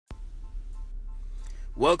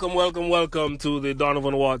Welcome to the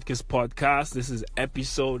Donovan Watkins podcast. This is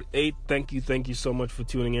episode 8. Thank you so much for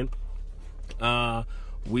tuning in.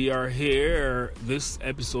 We are here. This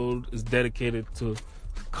episode is dedicated to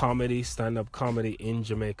comedy, stand-up comedy in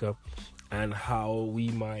Jamaica, and how we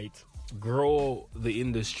might grow the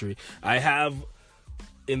industry. I have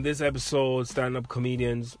in this episode stand-up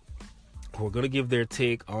comedians who are going to give their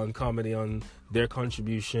take on comedy, on their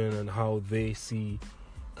contribution and how they see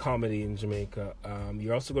comedy in Jamaica.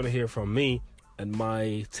 You're also going to hear from me and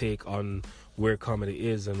my take on where comedy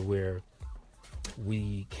is and where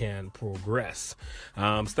we can progress.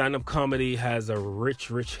 Stand-up comedy has a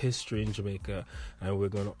rich history in Jamaica, and we're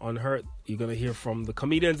going to unearth. You're going to hear from the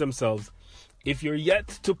comedians themselves. If you're yet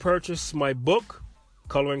to purchase my book,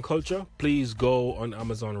 Color and Culture, please go on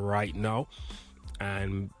Amazon right now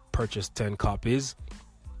and purchase 10 copies.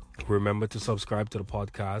 Remember to subscribe to the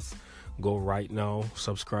podcast. Go right now,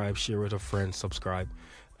 subscribe, share with a friend, subscribe.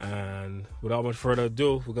 And without much further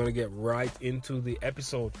ado, we're going to get right into the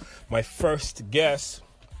episode. My first guest,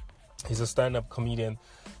 he's a stand-up comedian,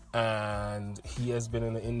 and he has been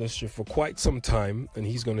in the industry for quite some time, and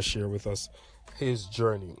he's going to share with us his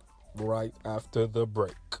journey right after the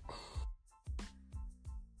break.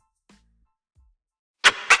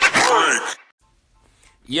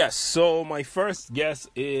 Yes, so my first guest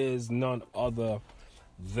is none other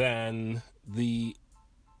than the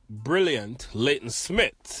brilliant Leighton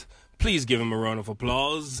Smith. Please give him a round of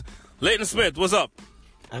applause. Leighton Smith, what's up?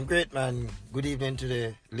 I'm great, man. Good evening to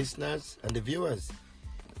the listeners and the viewers.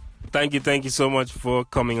 Thank you so much for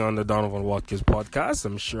coming on the Donovan Watkins podcast.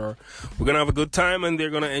 I'm sure we're going to have a good time and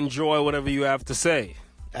they're going to enjoy whatever you have to say.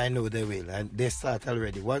 I know they will, and they start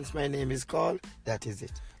already. Once my name is called, that is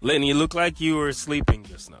it. Leighton, you look like you were sleeping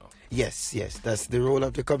just now. Yes, that's the role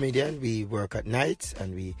of the comedian. We work at nights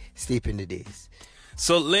and we sleep in the days.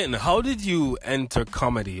 So, Leighton, how did you enter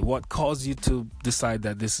comedy? What caused you to decide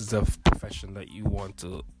that this is a profession that you want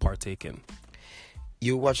to partake in?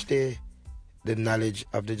 You watch the knowledge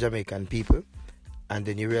of the Jamaican people, and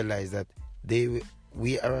then you realize that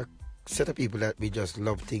we are a set of people that we just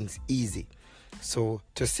love things easy. So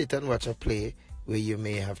to sit and watch a play where you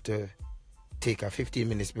may have to take a 15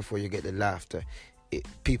 minutes before you get the laughter,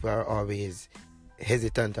 people are always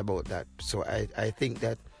hesitant about that. So I think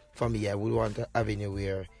that for me, I would want an avenue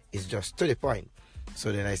where it's just to the point.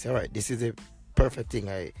 So then I say, all right, this is a perfect thing.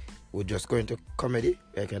 I would just go into comedy.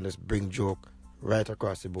 I can just bring joke right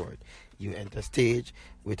across the board. You enter stage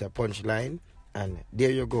with a punchline, and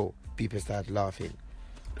there you go. People start laughing.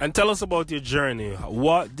 And tell us about your journey.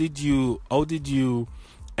 How did you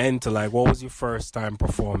enter? Like, what was your first time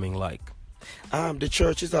performing like? The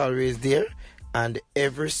church is always there, and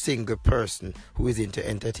every single person who is into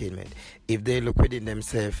entertainment, if they look within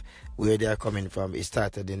themselves where they are coming from, it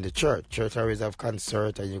started in the church. Church always have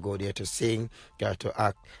concert, and you go there to sing, you have to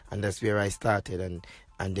act, and that's where I started.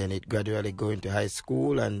 And then it gradually go into high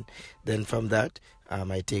school, and then from that,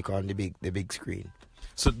 I take on the big screen.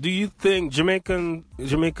 So do you think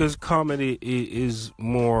Jamaica's comedy is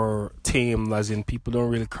more tame, as in people don't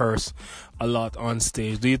really curse a lot on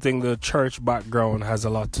stage? Do you think the church background has a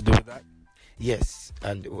lot to do with that? Yes,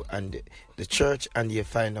 and the church, and you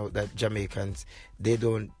find out that Jamaicans, they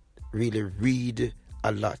don't really read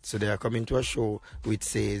a lot. So they are coming to a show which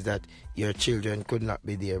says that your children could not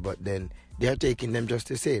be there, but then they are taking them just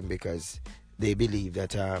the same because they believe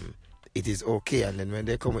that it is okay. And then when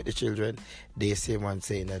they come with the children, they say one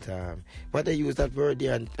saying that but they use that word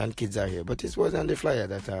there, and kids are here. But it was on the flyer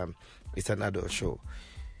that it's an adult show.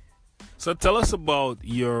 So tell us about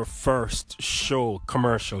your first show,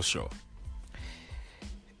 commercial show.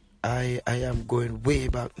 I am going way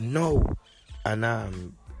back now,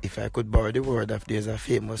 and if I could borrow the word of, there's a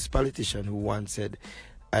famous politician who once said,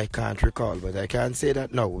 I can't recall, but I can't say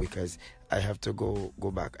that now because I have to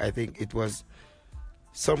go back. I think it was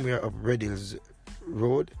somewhere up Red Hills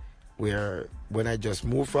Road, where when I just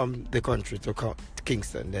moved from the country to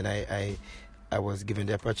Kingston, then I was given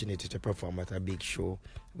the opportunity to perform at a big show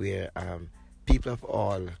where people of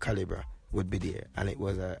all caliber would be there, and it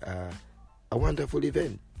was a wonderful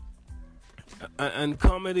event. And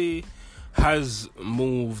comedy has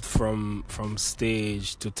moved from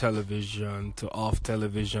stage to television to off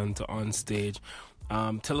television to on stage.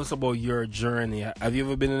 Tell us about your journey. Have you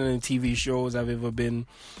ever been in any TV shows? Have you ever been,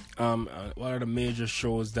 what are the major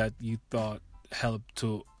shows that you thought helped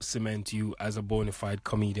to cement you as a bona fide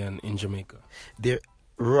comedian in Jamaica?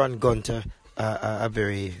 Ron Gunter, a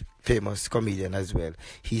very famous comedian as well.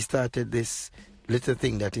 He started this little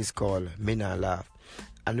thing that is called Me Nah Laugh.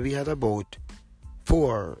 And we had about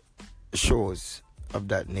 4 shows of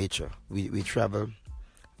that nature. We travel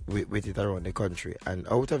with it around the country. And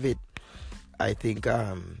out of it, I think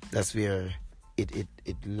that's where it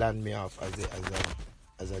landed me off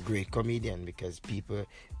as a great comedian, because people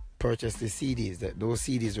purchased the CDs. Those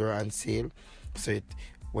CDs were on sale. So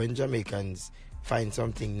when Jamaicans find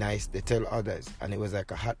something nice, they tell others, and it was like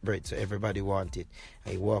a hot bread, so everybody wanted.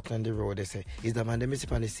 I walked on the road, they say, "Is the man they miss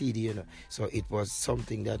it on the CD?" You know. So it was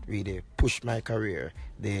something that really pushed my career,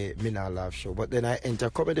 the Mina Laugh show. But then I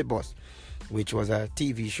entered Comedy Bus, which was a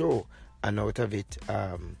TV show, and out of it,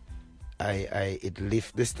 it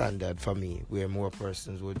lifted the standard for me, where more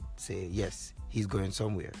persons would say, yes, he's going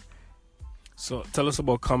somewhere. So tell us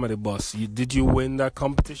about Comedy Bus. Did you win that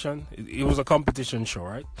competition? It was a competition show,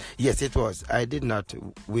 right? Yes, it was. I did not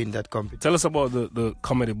win that competition. Tell us about the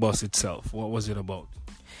Comedy Bus itself. What was it about?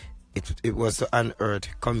 It was to unearth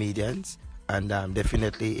comedians, and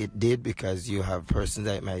definitely it did, because you have persons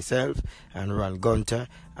like myself and Ron Gunter,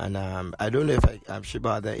 and I don't know if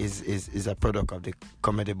Shibada is a product of the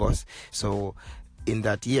Comedy Bus. So in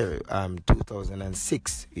that year,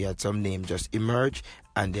 2006, we had some names just emerge,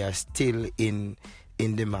 and they are still in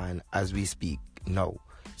demand as we speak now.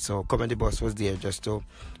 So Comedy Bus was there just to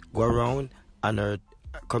go around and unearth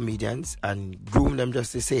comedians and groom them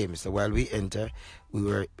just the same. So while we enter, we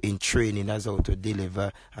were in training as how to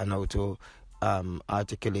deliver and how to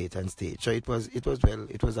articulate on stage. So it was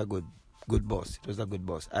a good bus. It was a good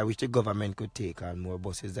bus. I wish the government could take on more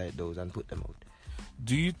buses like those and put them out.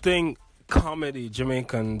 Do you think comedy,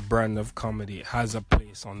 Jamaican brand of comedy, has a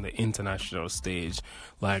place on the international stage,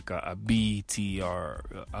 like a BET or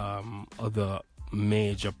other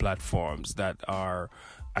major platforms that are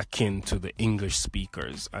akin to the English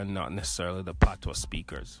speakers and not necessarily the patois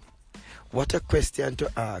speakers? What a question to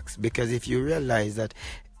ask, because if you realize that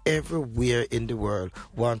everywhere in the world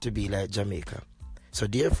want to be like Jamaica, so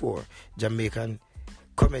therefore Jamaican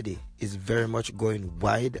comedy is very much going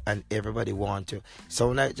wide, and everybody want to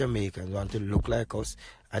sound like Jamaicans, want to look like us,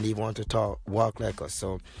 and even want to walk like us.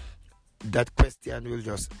 So that question will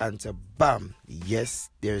just answer, bam, yes,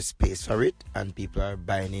 there's space for it, and people are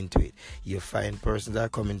buying into it. You find persons that are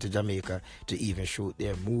coming to Jamaica to even shoot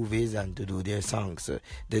their movies and to do their songs. So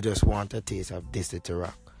they just want a taste of this to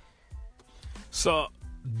rock. So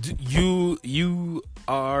you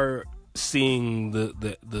are seeing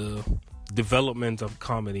the development of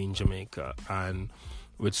comedy in Jamaica, and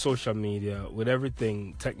with social media, with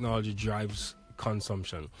everything, technology drives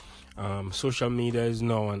consumption. Social media is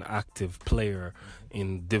now an active player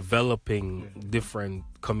in developing different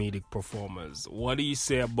comedic performers. What do you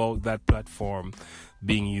say about that platform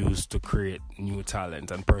being used to create new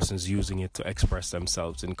talent and persons using it to express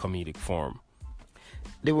themselves in comedic form?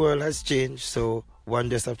 The world has changed, so one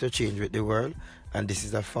just have to change with the world, and this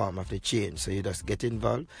is a form of the change. So you just get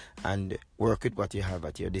involved and work with what you have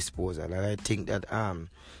at your disposal. And I think that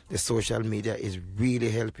the social media is really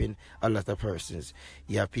helping a lot of persons.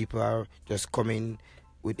 You have people are just coming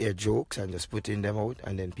with their jokes and just putting them out,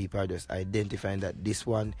 and then people are just identifying that this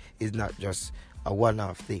one is not just a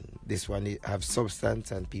one-off thing. This one have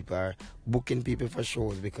substance, and people are booking people for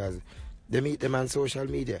shows because they meet them on social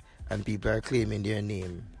media, and people are claiming their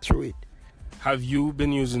name through it. Have you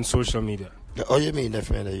been using social media? Oh, you mean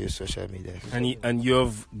definitely use social media. And you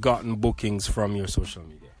have gotten bookings from your social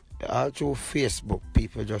media? All through Facebook,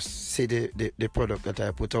 people just see the product that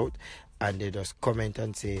I put out, and they just comment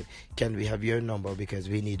and say, can we have your number because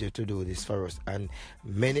we need you to do this for us. And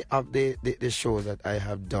many of the shows that I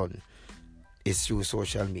have done is through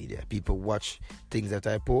social media. People watch things that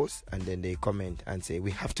I post, and then they comment and say,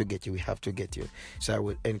 we have to get you, we have to get you. So I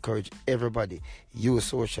would encourage everybody, use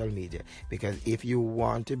social media, because if you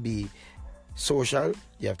want to be social,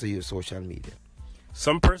 you have to use social media.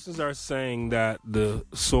 Some persons are saying that the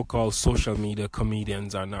so-called social media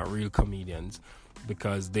comedians are not real comedians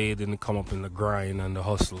because they didn't come up in the grind and the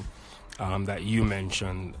hustle that you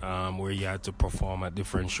mentioned, where you had to perform at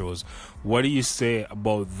different shows. What do you say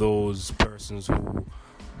about those persons who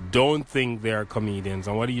don't think they are comedians,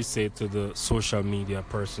 and what do you say to the social media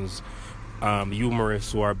persons,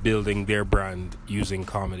 humorists who are building their brand using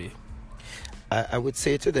comedy? I would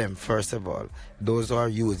say to them, first of all, those who are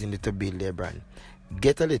using it to build their brand,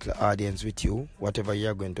 get a little audience with you, whatever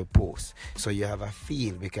you're going to post, so you have a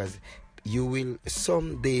feel, because you will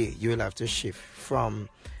someday you will have to shift from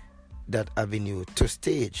that avenue to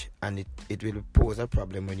stage, and it will pose a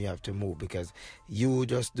problem when you have to move, because you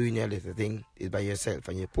just doing your little thing is by yourself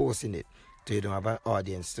and you're posting it, so you don't have an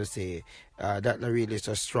audience to say that not really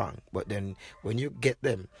so strong. But then when you get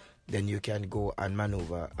them, then you can go and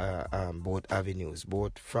maneuver both avenues,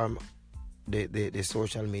 both from the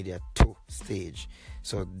social media to stage.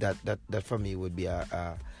 So that for me would be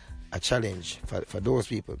a a challenge for those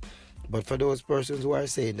people. But for those persons who are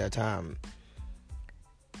saying that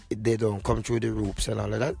they don't come through the ropes and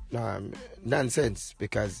all of that, nonsense,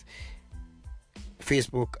 because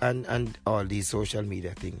Facebook and all these social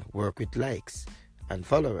media things work with likes and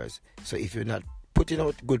followers. So if you're not putting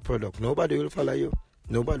out good product, nobody will follow you.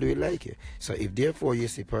 Nobody will like you. So if therefore you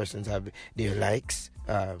see persons have their likes,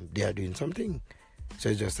 they are doing something. So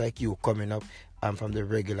it's just like you coming up from the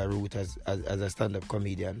regular route as a stand-up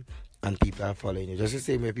comedian, and people are following you. Just the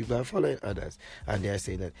same way people are following others. And they are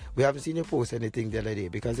saying that we haven't seen you post anything the other day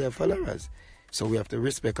because they are followers. So we have to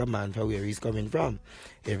respect a man for where he's coming from.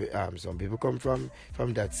 Some people come from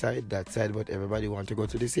that side, but everybody want to go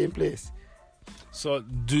to the same place. So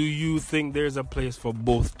do you think there's a place for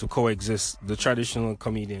both to coexist, the traditional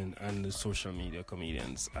comedian and the social media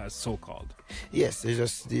comedians, as so-called? Yes, they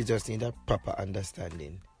just need a proper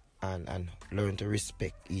understanding and learn to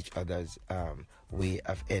respect each other's way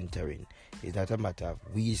of entering. It's not a matter of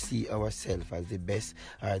we see ourselves as the best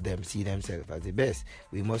or them see themselves as the best.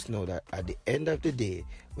 We must know that at the end of the day,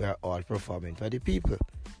 we are all performing for the people.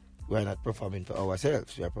 We are not performing for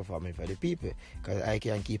ourselves. We are performing for the people. Because I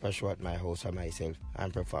can keep a show at my house for myself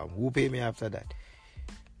and perform. Who pay me after that?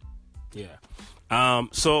 Yeah.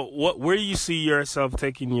 So where do you see yourself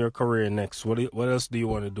taking your career next? What else do you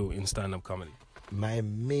want to do in stand-up comedy? My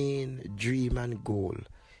main dream and goal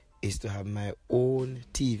is to have my own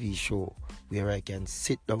TV show where I can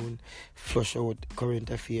sit down, flush out current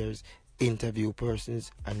affairs, interview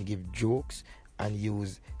persons, and give jokes and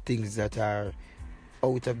use things that are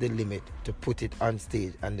out of the limit to put it on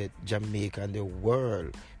stage and the Jamaica and the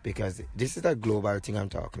world, because this is a global thing I'm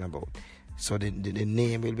talking about. So the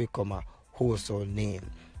name will become a household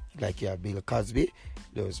name. Like you have Bill Cosby,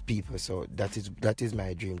 those people. So that is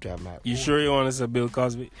my dream to have my You own. sure you want to say Bill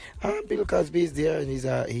Cosby? Bill Cosby is there and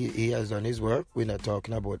he has done his work. We're not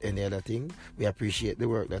talking about any other thing. We appreciate the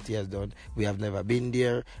work that he has done. We have never been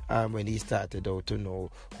there when he started out to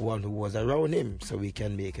know who was around him, so we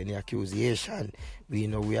can make any accusation. We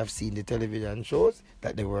know we have seen the television shows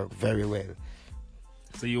that they work very well.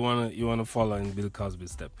 So you wanna follow in Bill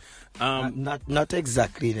Cosby's step? Not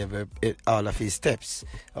exactly all of his steps.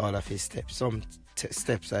 Some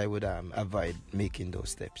steps I would avoid making those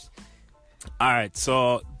steps. All right.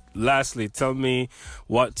 So lastly, tell me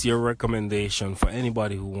what's your recommendation for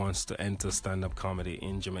anybody who wants to enter stand-up comedy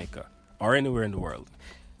in Jamaica or anywhere in the world?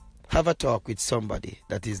 Have a talk with somebody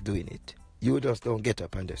that is doing it. You just don't get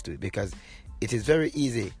up and just do it, because it is very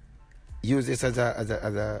easy. Use this as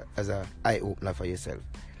a eye opener for yourself.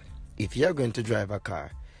 If you're going to drive a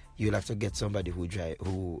car, you'll have to get somebody who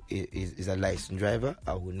is a licensed driver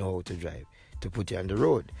or who know how to drive to put you on the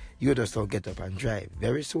road. You just don't get up and drive.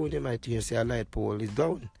 Very soon you might hear say a light pole is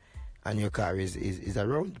down and your car is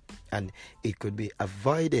around, and it could be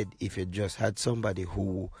avoided if you just had somebody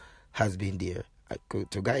who has been there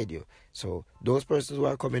to guide you. So those persons who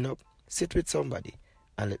are coming up, sit with somebody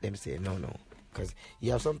and let them say no. Because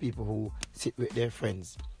you have some people who sit with their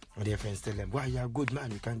friends and their friends tell them, "Why, you're a good man,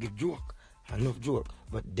 you can give joke, enough joke."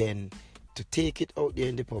 But then to take it out there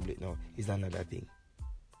in the public now is another thing.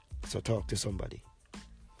 So talk to somebody.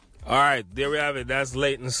 All right, there we have it. That's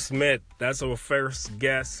Leighton Smith. That's our first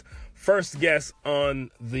guest on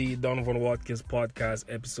the Donovan Watkins podcast,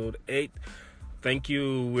 episode 8. Thank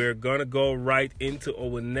you. We're going to go right into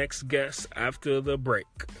our next guest after the break.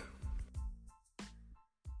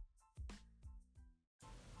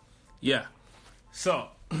 Yeah. So,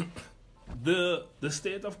 the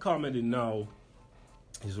state of comedy now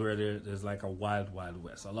is where there's like a wild, wild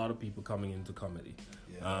west. A lot of people coming into comedy.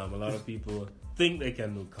 Yeah. A lot of people think they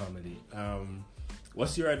can do comedy.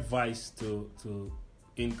 What's your advice to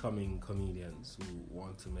incoming comedians who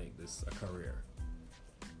want to make this a career?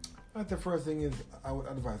 The first thing is, I would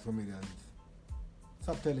advise comedians,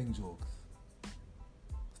 stop telling jokes.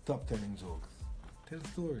 Stop telling jokes. Tell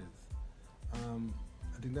stories.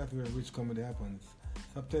 I think that's where rich comedy happens.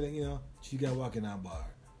 Stop telling, she can walk in a bar,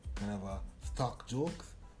 kind of stock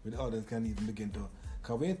jokes, where the audience can even begin to.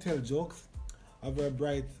 Because when you tell jokes, a very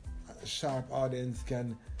bright, sharp audience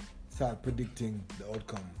can start predicting the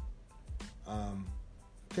outcome.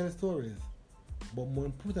 Tell stories, but more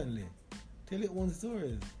importantly, tell your own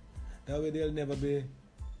stories. That way there'll never be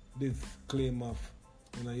this claim of,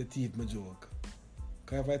 your teeth my joke.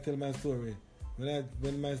 Because if I tell my story,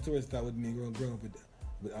 when my story starts with me growing up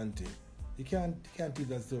with auntie, you can't teach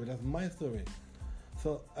that story. That's my story.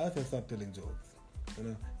 So I have to stop telling jokes.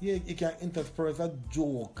 Yeah, you can intersperse a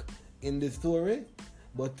joke in the story,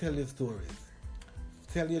 but tell your stories.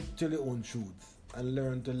 Tell your own truths and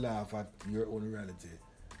learn to laugh at your own reality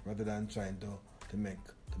rather than trying to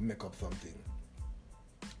make up something.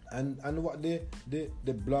 And what the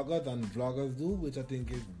bloggers and vloggers do, which I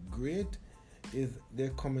think is great, is their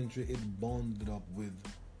commentary is bounded up with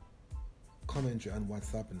commentary on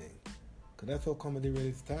what's happening. Because that's how comedy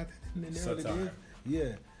really started in the early days.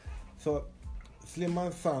 Yeah. So Slim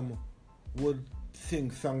and Sam would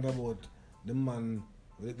sing songs about the man,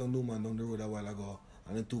 the new man down the road a while ago,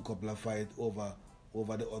 and then 2 couple of fights over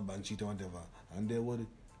the husband cheat or whatever. And they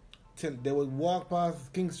would walk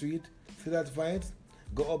past King Street, see that fight,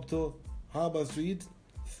 go up to Harbour Street,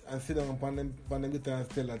 and sit down upon them guitar and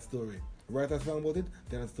tell that story. Write a song about it,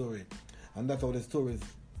 tell a story. And that's how the stories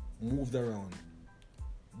moved around.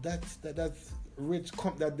 That's rich,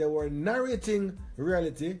 that they were narrating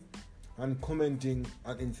reality and commenting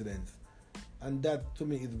on incidents. And that, to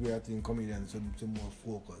me, is where I think comedians should more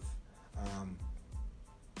focus.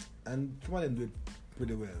 And some of them do it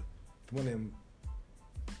pretty well. Some of them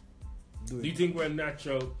do it. Do you think we're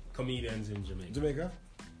natural comedians in Jamaica? Jamaica?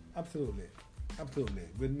 Absolutely. Absolutely.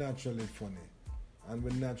 We're naturally funny. And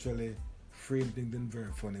we're naturally frame things in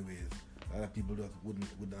very funny ways. A lot of people just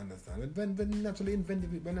wouldn't understand. We're naturally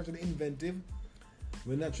inventive.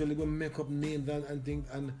 We're naturally going to make up names and things.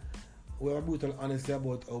 And we have brutal honesty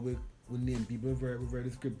about how we name people. We're very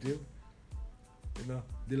descriptive. You know,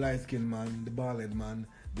 the light-skinned man, the bald-head man,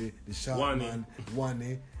 the sharp man,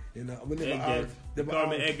 Wani. You know, we never asked. They call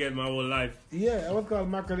me Egghead my whole life. Yeah, I was called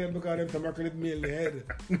Mackerhead because I'm Mackerhead male head.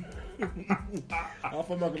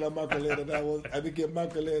 After Mackerhead, I became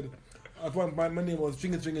Mackerhead. At one point, my name was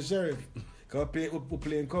Stringy Sheriff. Because we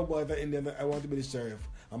playing cowboys in India, I wanted to be the sheriff.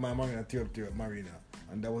 And my marina tear up Marina.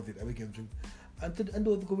 And that was it. I became Stringy. And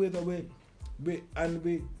those go away. And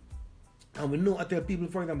we know, I tell people,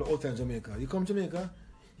 for example, outside Jamaica, you come to Jamaica,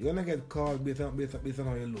 you're going to get called based on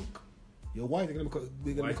how you look. You're white, you're going to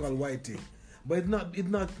be called whitey. But it's not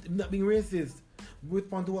being racist. We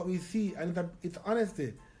respond to what we see, and it's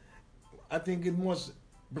honesty. I think it's much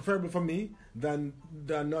preferable for me than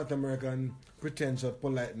North American pretentious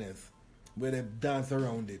politeness, where they dance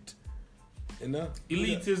around it. You know?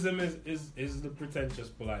 Elitism is the pretentious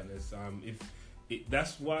politeness.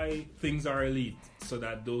 That's why things are elite, so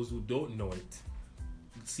that those who don't know it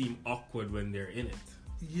seem awkward when they're in it.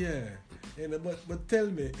 Yeah, you know, but tell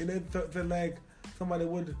me, you know, so like somebody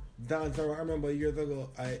would dance around. I remember years ago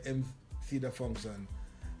I emceed a function,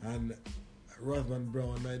 and Rosamond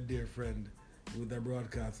Brown, my dear friend, with the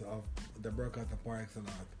broadcaster of Parks and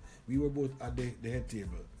Art, we were both at the head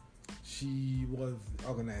table. She was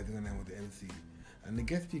organizing and I was the MC, and the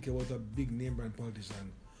guest speaker was a big name brand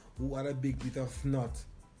politician who had a big bit of snot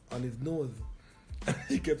on his nose.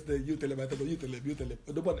 He kept saying, "You tell him," I said, "No, you tell him.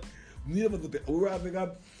 Nobody, neither of us, we were having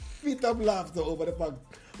a fit of laughter over the fact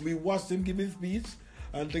we watched him give his speech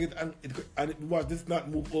and we watched this snot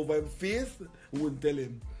move over his face. We wouldn't tell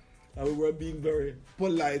him. And we were being very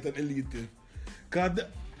polite and elitist. Because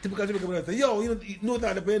typical Jamaican say, "Yo, you know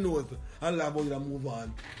that the pain nose," and laugh about it and move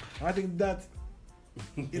on. I think that,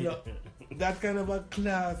 you know, that kind of a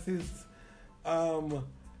class is,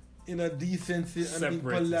 decency and being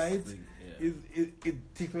polite.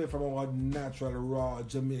 It takes away from our natural, raw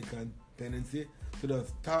Jamaican tendency to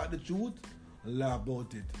just talk the truth and laugh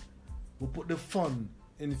about it. We put the fun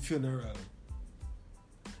in funeral.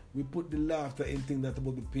 We put the laughter in things that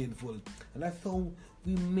will be painful. And that's how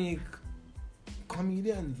we make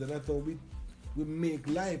comedians. And that's how we make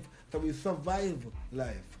life. That's how we survive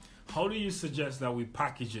life. How do you suggest that we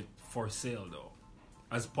package it for sale, though?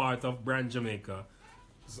 As part of Brand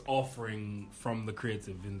Jamaica's offering from the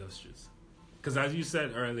creative industries? Because as you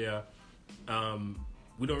said earlier,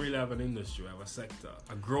 we don't really have an industry, we have a sector,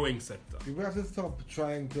 a growing sector. We have to stop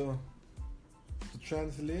trying to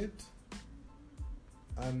translate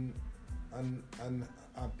and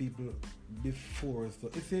have people before us.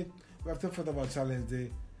 So we have to first of all challenge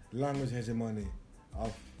the language hegemony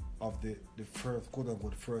of the first, quote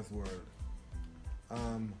unquote, first world.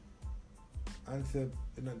 And so,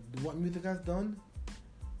 what music has done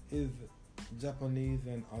is Japanese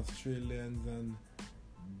and Australians and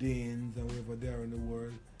Danes and wherever they are in the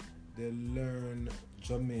world, they learn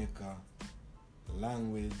Jamaica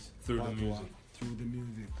language through the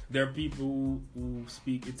music. There are people who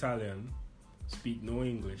speak Italian, speak no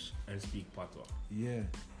English, and speak Patois. Yeah.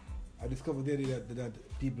 I discovered the other day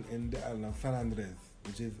that people in the island of San Andres,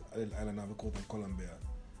 which is an island of the coast of Colombia,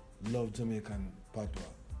 love Jamaican Patois.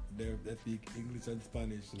 They speak English and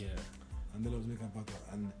Spanish. Yeah. And they love Jamaican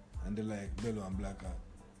Patois. And they like Bello and Blacka.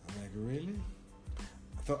 I'm like, really?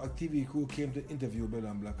 So a TV crew came to interview Bello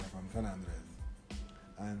and Blacka from San Andres.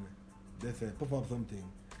 And they said, perform something.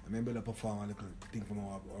 And then Bello perform a little thing from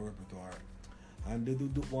our repertoire. And they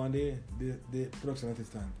do one day, the production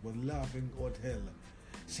assistant was laughing out hell.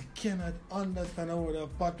 she cannot understand a word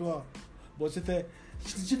of patois. But she say,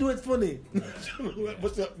 she know it's funny.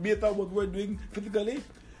 But she based on what we're doing physically.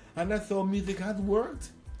 And that's how music has worked.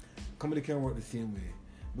 Comedy can work the same way.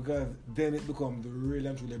 Because then it becomes really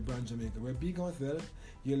and truly brand Jamaica. Where being yourself,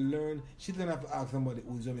 you learn. She doesn't have to ask somebody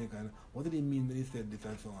who's Jamaican, what did he mean when he said this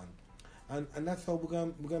and so on. And that's how we're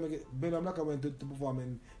gonna make it. Ben Amlaka went to perform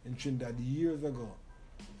in Trinidad years ago.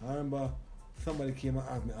 I remember somebody came and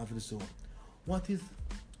asked me after the show, what is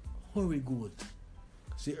curry goat?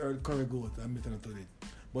 She heard curry goat and misunderstood it.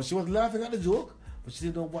 But she was laughing at the joke, but she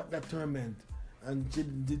didn't know what that term meant. And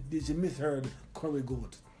she misheard curry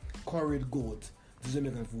goat. Curried goat, the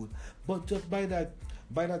Jamaican food. But just by that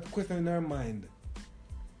question in her mind,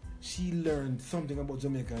 she learned something about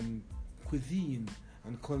Jamaican cuisine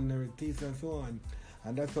and culinary taste and so on.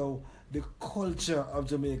 And that's how the culture of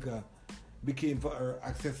Jamaica became for her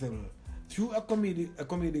accessible. Through a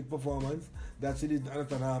comedic performance that she didn't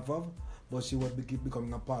understand half of, but she was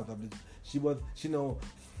becoming a part of it. She now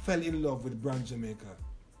fell in love with brand Jamaica.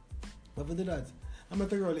 But for that, I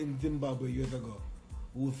met a girl in Zimbabwe years ago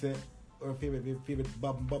who said her favorite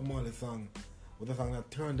Bob Marley song was a song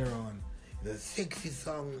that turned her on. It's a sexy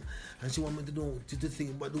song, and she wanted me to know to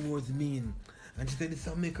sing what the words mean. And she said this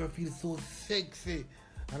song make her feel so sexy.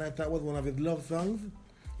 And I thought it was one of his love songs.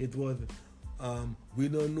 It was we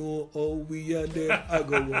don't know how we are there. I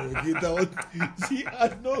go work it out. She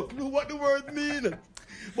had no clue what the words mean.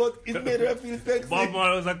 But it made her feel sexy. Bob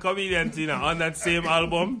Marley was a comedian, Tina, on that same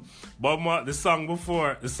album. Bob Marley, the song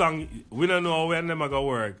before, the song We Don't Know How We and Them Are Gonna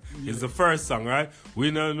Work is the first song, right?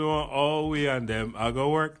 We don't know how we and them are gonna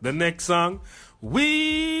work. The next song,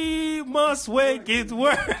 We Must Make It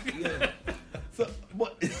Work. Yeah. So,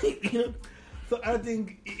 but, so I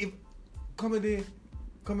think if comedy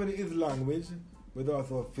is language, but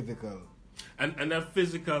also physical. And that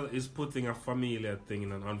physical is putting a familiar thing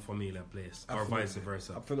in an unfamiliar place, Absolutely. or vice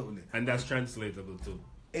versa. Absolutely. And that's translatable too.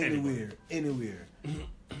 Anywhere.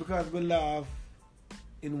 Because we laugh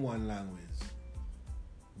in one language.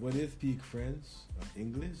 When they speak French, or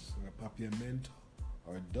English, or Papiamento,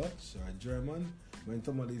 or Dutch, or German, when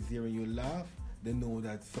somebody is hearing you laugh, they know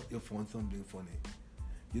that you found something funny.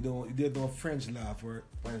 There's no French laugh or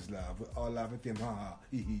Spanish laugh. We all laugh at them, ha ha,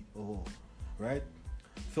 hee hee, oh, right?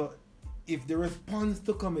 So, if the response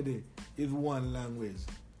to comedy is one language,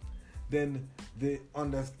 then the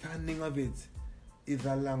understanding of it is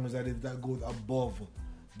a language that goes above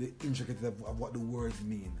the intricacies of what the words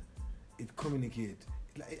mean. It communicates.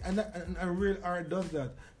 And real art does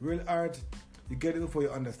that. Real art, you get it before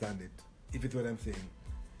you understand it, if it's what I'm saying.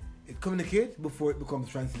 It communicates before it becomes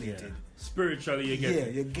translated. Yeah. Spiritually, you get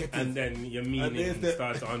it. You get it. And then your meaning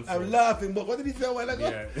starts to unfold. I'm laughing, but what did he say a while ago?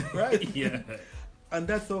 Yeah. Right? Yeah. And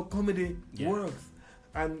that's how comedy works.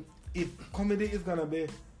 And if comedy is going to be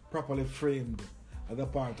properly framed as a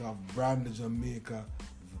part of brand Jamaica's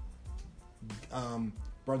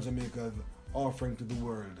offering to the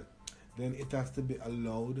world, then it has to be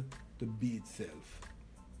allowed to be itself.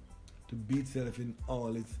 To be itself in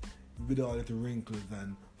with all its wrinkles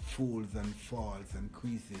and folds and falls and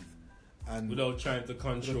creases. And without trying to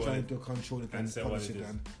control it and polish it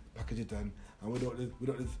and package it and without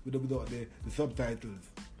the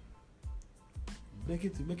subtitles. Make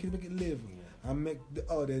it live, and make the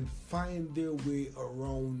audience find their way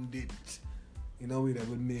around it in a way that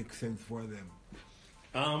would make sense for them.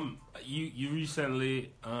 You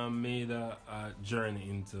recently made a journey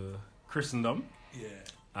into Christendom.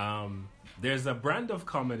 Yeah. There's a brand of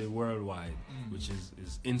comedy worldwide which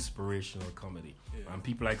is inspirational comedy, and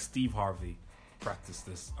people like Steve Harvey practice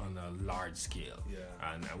this on a large scale.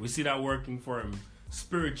 Yeah. And we see that working for him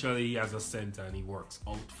spiritually. He has a center and he works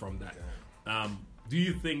out from that. Yeah. Do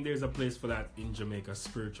you think there's a place for that in Jamaica,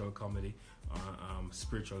 spiritual comedy,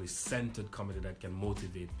 spiritually centered comedy that can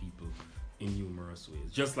motivate people in numerous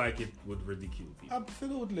ways, just like it would ridicule people?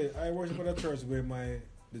 Absolutely. I worship at a church where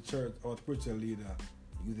the church or spiritual leader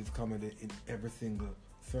uses comedy in every single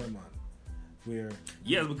sermon.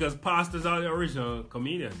 Yes, because pastors are the original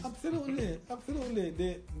comedians. Absolutely.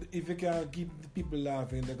 If you can't keep the people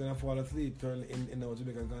laughing, they're gonna fall asleep in our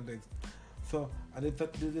Jamaican context. So, and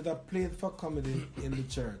there's a place for comedy in the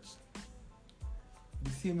church.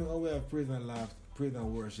 The same way we have praise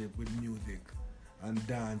and worship with music and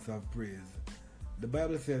dance of praise. The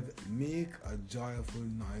Bible says, "Make a joyful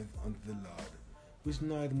noise unto the Lord." Which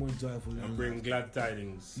noise more joyful than and bring glad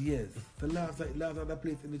tidings? Yes, the laughs at that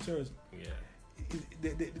place in the church. Yeah.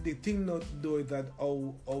 The thing not though is that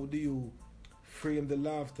how do you frame the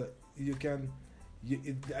laughter? The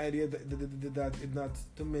idea that it's not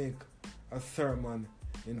to make a sermon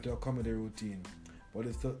into a comedy routine, but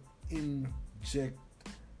it's to inject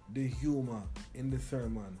the humor in the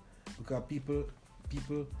sermon, because people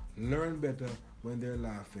learn better when they're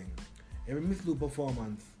laughing. Every Miss Lou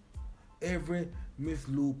performance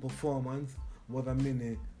was a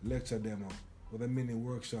mini lecture demo, was a mini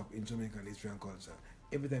workshop in Jamaican history and culture.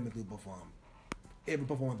 Every time Miss Lou performed, every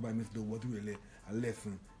performance by Miss Lou was really a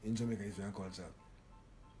lesson in Jamaican history and culture.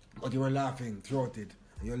 But you were laughing throughout it,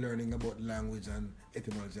 and you're learning about language and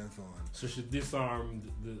etymology and so on. So she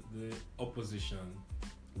disarmed the opposition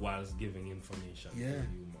whilst giving information. Yeah. through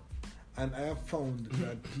humor. And I have found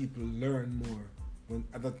that people learn more. When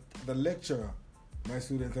at the lecturer, my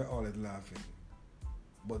students are always laughing,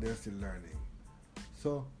 but they're still learning.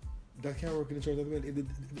 So that can work in the church as well. If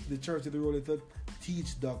the church is the role is to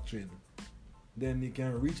teach doctrine, then you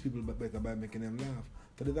can reach people better by making them laugh.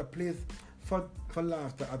 So there's a place for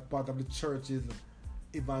laughter as part of the church's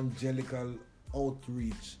evangelical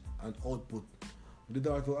outreach and output. There's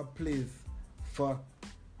also a place for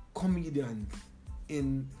comedians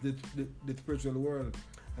in the spiritual world.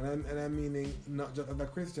 And I'm meaning not just as a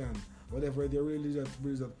Christian, whatever their religious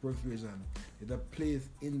persuasion. There's a place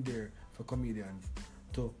in there for comedians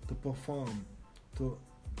to perform, to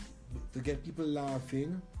get people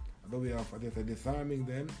laughing, the way of, as I said, disarming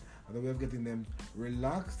them, and the way of getting them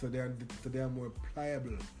relaxed, so they are more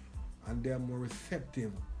pliable and they are more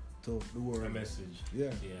receptive to the word. A message.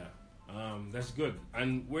 Yeah. That's good.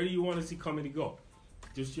 And where do you want to see comedy go?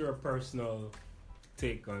 Just your personal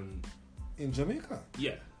take on... In Jamaica?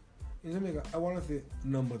 Yeah. In Jamaica, I want to see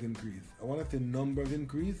numbers increase. I want to see numbers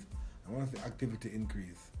increase. I want to see activity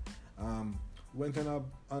increase. Went on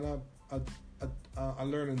a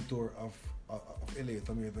learning tour of LA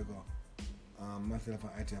some years ago. Myself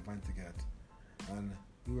and IT and Fancy Cat. And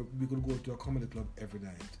we could go to a comedy club every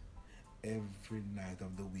night. Every night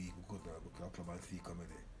of the week, we go to a club and see comedy.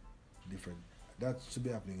 Different. That should be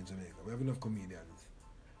happening in Jamaica. We have enough comedians.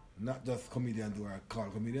 Not just comedians who are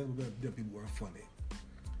called comedians, but there are people who are funny.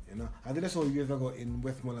 You know, I did a show years ago in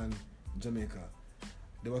Westmoreland, Jamaica.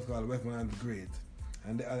 They was called Westmoreland Great,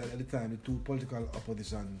 and at the time the two political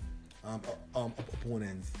opposition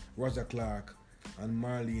opponents, Roger Clark and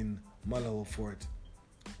Marlene Mallow Fort.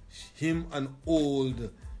 Him an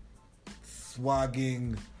old,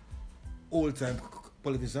 swagging, old-time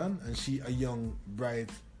politician, and she a young,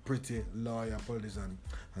 bright, pretty lawyer politician,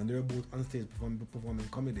 and they were both on stage performing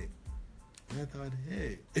comedy. And I thought,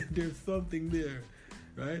 hey, there's something there,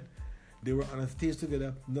 right? They were on a stage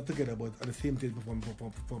together, not together, but at the same stage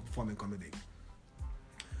performing comedy.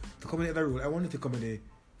 So comedy as a rule, I wanted the comedy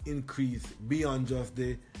increase beyond just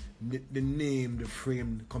the named,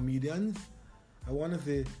 framed comedians. I want to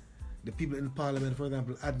say the people in Parliament, for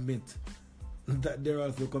example, admit that they're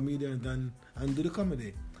also comedians and do the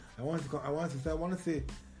comedy. I want to say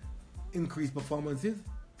increase performances.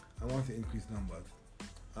 I want to say increase numbers.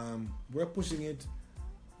 We're pushing it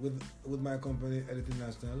with my company, Edit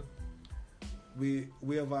International. We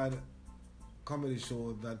have had comedy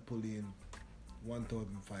shows that pull in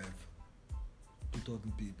 1,500,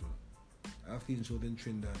 2,000 people. I've seen shows in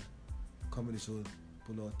Trinidad, comedy shows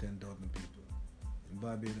pull out 10,000 people. In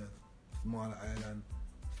Barbados, small island,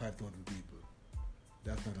 5,000 people.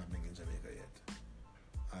 That's not happening in Jamaica yet.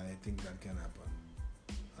 I think that can happen,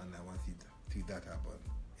 and I want to see that happen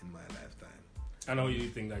in my lifetime. And how do you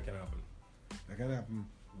think that can happen? That can happen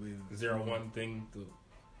with... Is there one thing to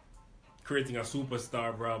creating a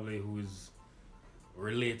superstar probably who is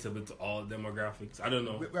relatable to all demographics? I don't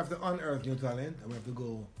know. We have to unearth new talent, and we have to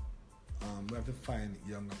go, we have to find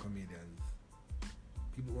younger comedians.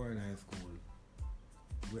 People who are in high school.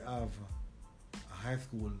 We have a high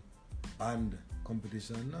school band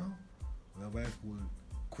competition now. We have high school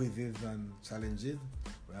quizzes and challenges.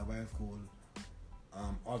 We have high school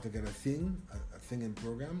altogether a singing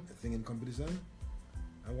program, a singing competition.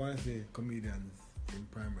 I want to say comedians in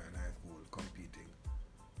primary and high school competing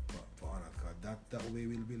for honors, because that way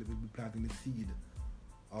we'll be planting the seed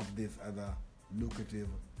of this as a lucrative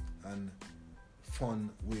and fun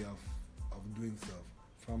way of doing stuff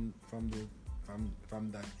from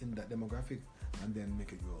that in that demographic, and then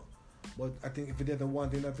make it grow. But I think if there's one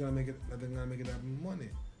thing that's gonna make it happen, money.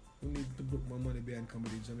 We need to put more money behind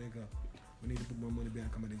comedy in Jamaica. We need to put more money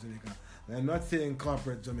behind comedy in Jamaica. And I'm not saying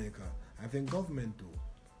corporate Jamaica. I think government too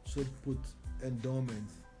should put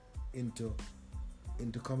endowments into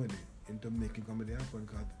comedy, into making comedy happen,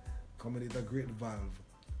 because comedy is a great valve,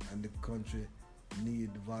 and the country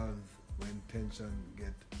need valves when tension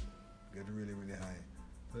get really, really high.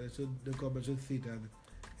 So the government should see that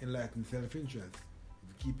enlightened self-interest.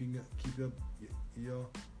 Keep your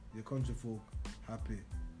country folk happy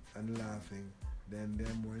and laughing, then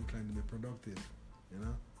they're more inclined to be productive, you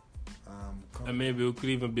know. And maybe we could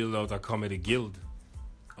even build out a comedy guild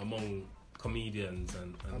among comedians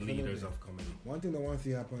and leaders of comedy. One thing that I want to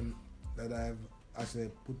see happen that I've actually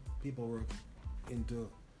put people work into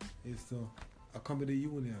is a comedy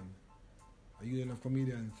union, a union of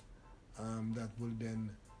comedians that will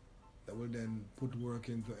then put work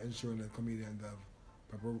into ensuring that comedians have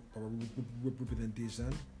proper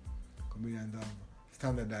representation, comedians have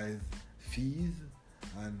standardized fees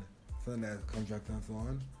and standardized contracts and so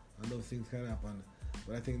on, and those things can happen.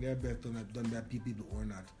 But I think they're best done by people who are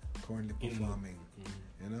not currently performing.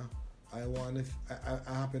 You know, I'm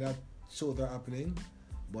happy that shows are happening,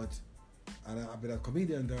 and I'm happy that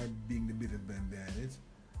comedians are being the businessmen behind it.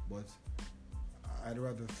 But I'd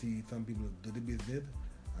rather see some people do the business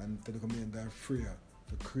and tell the comedians are freer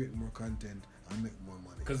to create more content and make more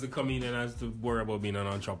money. Because the comedian has to worry about being an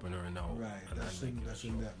entrepreneur now. Right, that's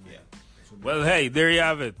in that. Yeah. Well, hey, there you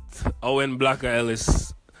have it. Owen Blacker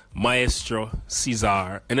Ellis, Maestro,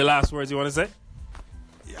 Cesar. Any last words you want to say?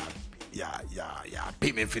 Yeah.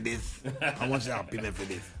 Pay me for this. How much y'all pay me for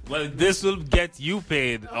this? Well, this will get you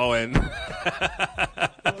paid, Owen.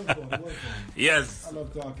 Yes. I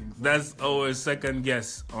love talking. So. That's our second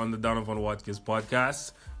guest on the Donovan Watkins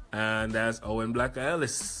podcast. And that's Owen Blacker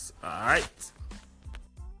Ellis. All right.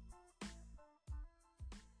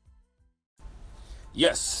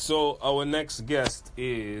 Yes, so our next guest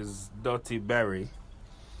is Dottie Berry,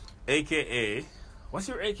 a.k.a. What's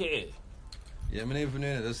your a.k.a.? Yeah, my name is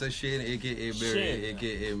Fernando. That's a Shane, a.k.a. Berry, Shane.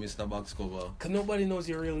 a.k.a. Mr. Box Cover. Because nobody knows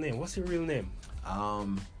your real name. What's your real name?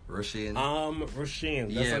 Rashane. Rashane.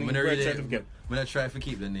 That's yeah, on I'm your birth really, certificate. I'm gonna try to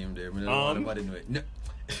keep the name there. I don't want nobody know it. No.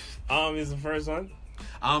 Is the first one?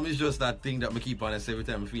 It's just that thing that I keep on. I say every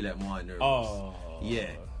time I feel like more nervous. Oh.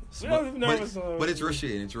 Yeah. But it's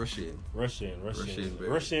Rashane. It's Rashane.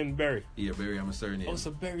 Rashane Berry. Yeah, Berry. I'm a surname. Oh,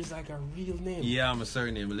 so Berry's like a real name. Yeah, I'm a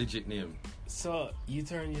surname, a legit name. So you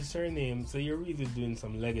turn your surname, so you're really doing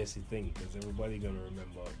some legacy thing because everybody gonna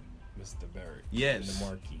remember Mr. Berry. Yes. In the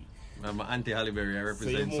marquee. I'm Auntie Halle Berry. I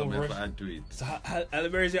represent something to add to it. So Halle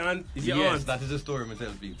Berry's your aunt? Is your yes, aunt? that is a story I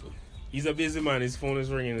tell people. He's a busy man. His phone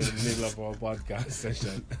is ringing in the middle of our podcast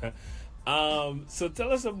session. So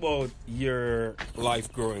tell us about your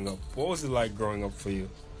life growing up. What was it like growing up for you?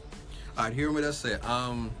 Alright, hear me just say.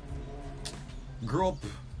 Grew up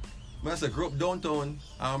downtown.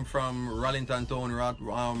 I'm from Rallington Town,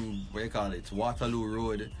 what you call it? Waterloo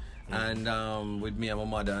Road. And with me and my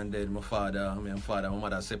mother, and then my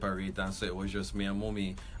mother separated, and so it was just me and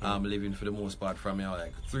mommy living for the most part from me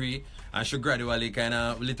like 3. And she gradually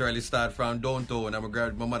literally start from downtown,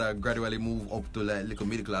 and my mother gradually moved up to like little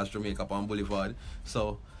middle class Jamaica on Boulevard.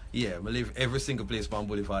 So yeah, I live every single place on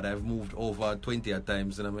Boulevard. I've moved over 20 at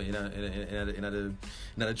times, and I'm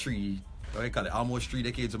in a tree. What do you call it? Almost 3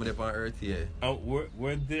 decades of on Earth, yeah.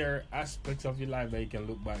 Were there aspects of your life that you can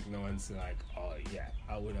look back now and say like, oh yeah,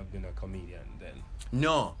 I would have been a comedian then?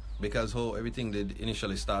 No, because how everything did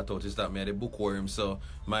initially start out is that me had a bookworm. So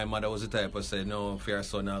my mother was the type of said, no, fair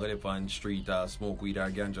son, I go up on the street or smoke weed or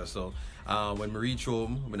ganja. So when I reach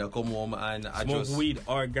home, when I come home and I smoke weed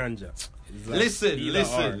or ganja. Like listen.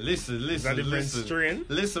 Is that a different strain?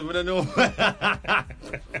 Listen, I don't know.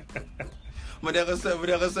 But they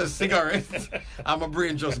say cigarettes and my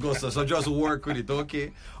brain just goes so just work with it,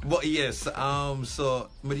 okay? But yes, so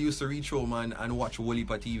I used to reach home and watch whole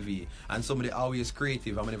heap of TV, and somebody always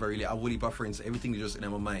creative. I never really have whole heap of friends, everything just in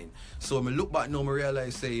my mind. So when I look back now, I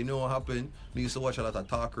realize, say, you know what happened? I used to watch a lot of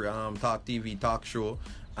talk TV, talk show,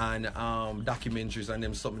 and documentaries and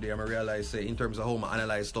them something there. I realize, say, in terms of how I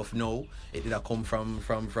analyze stuff now, it did come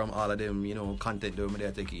from all of them, you know, content that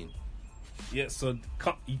they're taking. Yeah, so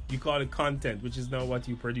you call it content, which is now what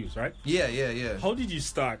you produce, right? Yeah. How did you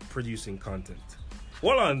start producing content?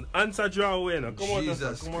 Hold on, answer draw away now. Come on,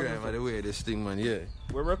 Jesus Christ, by the way, this thing, man, yeah.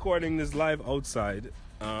 We're recording this live outside.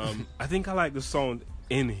 I think I like the sound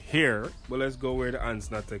in here, but let's go where the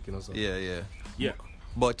ant's not taking us off. Yeah.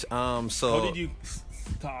 But, so... How did you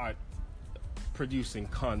start producing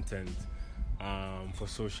content for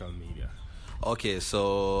social media? Okay,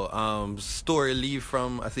 so story leave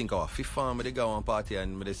from I think our 5th farm. I go on party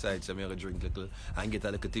and I decide to make a drink little and get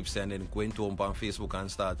a little tips and then go into on Facebook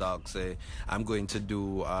and start talk say I'm going to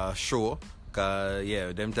do a show. Cause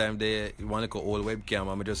yeah, them time they want like an old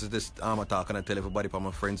webcam. I'm just talking and tell everybody from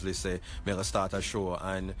my friends list say me gonna start a show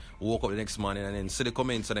and woke up the next morning and then see the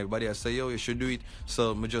comments and everybody I say yo you should do it.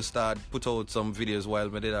 So me just start put out some videos while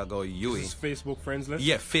me did I go you. This is Facebook friends list?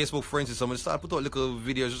 Yeah, Facebook friends list. So I start put out little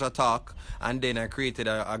videos just a talk and then I created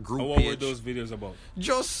a group and what page. What were those videos about?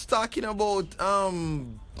 Just talking about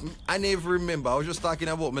I never remember. I was just talking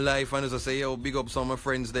about my life, and as I say, yo, big up some of my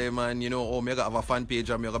friends there, man. You know, oh, me got have a fan page,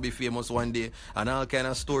 and me gonna be famous one day, and all kind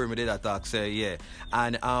of story me did that talk, say, yeah.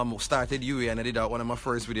 And started UE, and I did that. One of my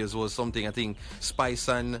first videos was something, I think, Spice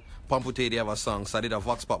and Pampute, they have a song, so I did a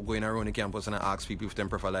vox pop going around the campus, and I asked people if they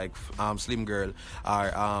prefer like Slim Girl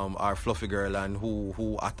or Fluffy Girl, and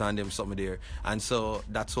who attend them something there. And so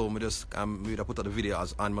that's how me just we put out the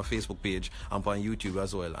videos on my Facebook page and on YouTube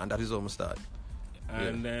as well, and that is how I start.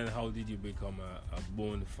 And then how did you become a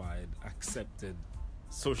bona fide, accepted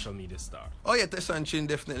social media star? Oh yeah, Tessa and Chin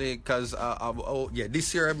definitely, because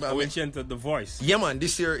this year I went entered The Voice. Yeah man,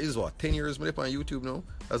 this year is what, 10 years me on YouTube now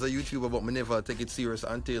as a YouTuber, but me never take it serious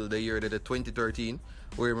until the year that 2013,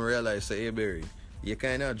 where I realized, say, hey Barry, you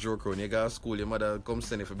kind of joke around, you go to school, your mother comes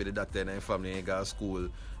send you for be the doctor in your family, you go to school,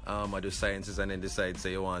 I do sciences, and then decide,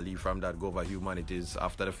 say, you want to leave from that, go over humanities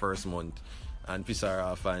after the first month, and piss her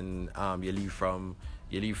off, and you leave from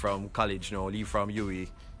college, leave from UE,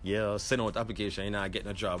 send out application, you know, getting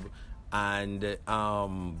a job, and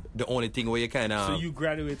the only thing where you kind of... So you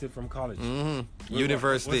graduated from college? Mm-hmm.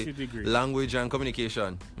 University. What's your degree? Language and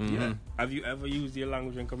communication. Mm-hmm. Yeah. Have you ever used your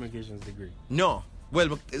language and communications degree? No.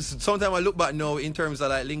 Well, sometimes I look back now in terms of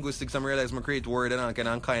like linguistics, I realize I create word and kind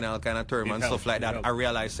of term and stuff like that. I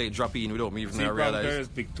realize say drop in without me even realize. There's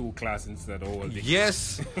big 2 class instead of all.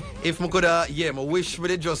 Yes, if I could, I wish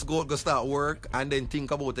me just go start work and then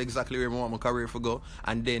think about exactly where I want my career to go,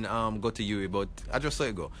 and then go to UE. But I just saw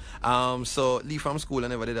it go. So leave from school, I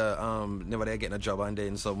never did getting a job, and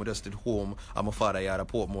then so I just did home. And my father had a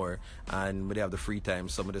Portmore, and we have the free time,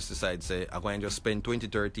 so I just decided say I'm going to just spend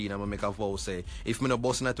 2013. I'm gonna make a vow say if me no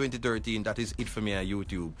boss in 2013, that is it for me on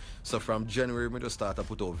YouTube. So from January, I just start to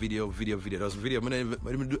put out video. That's video. I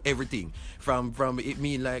do everything. From it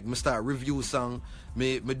mean like me start review song,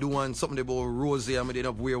 me do something about Rosie, I did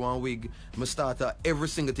up wear one wig. Me start every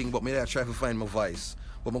single thing, but me I try to find my voice.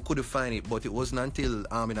 But I couldn't find it. But it wasn't until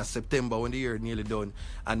in September when the year nearly done,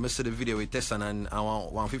 and I saw the video with Tessan and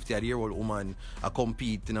one 50-year-old woman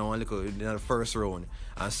compete in the first round.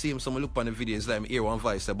 And see him, someone look on the video, it's like I hear one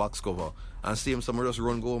voice, the box cover. And see him, someone just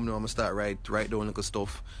run go home now, I'm start write down little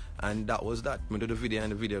stuff. And that was that. I do the video,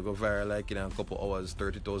 and the video go viral like in a couple hours,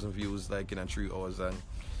 30,000 views like in 3 hours. And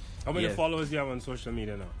how many followers do you have on social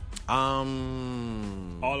media now?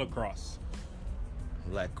 All across.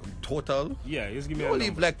 Like total? Yeah, just give me only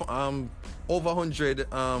like over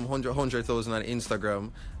 100,000 on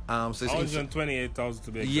Instagram. So it's 128,000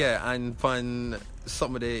 to be exact. Yeah, and on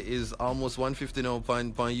somebody is almost 150 now on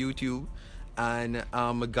YouTube. And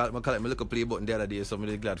I got my little play button the other day, so I'm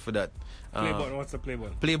really glad for that. Play button, what's the play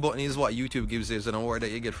button? Play button is what YouTube gives you, and a word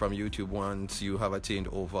that you get from YouTube once you have attained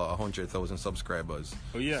over 100,000 subscribers.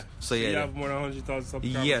 Oh yeah. So yeah, you have more than 100,000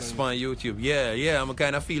 subscribers. Yes, on YouTube. Yeah. I'm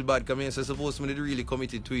kind of feel bad because I suppose when they really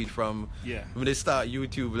committed to it from when they start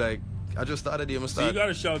YouTube. Like I just started there. So you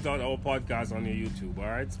gotta shout out our podcast on your YouTube, all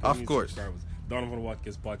right? Of course. Donovan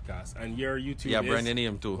Watkins podcast, and your YouTube. Yeah, brand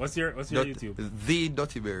name too. What's your YouTube? The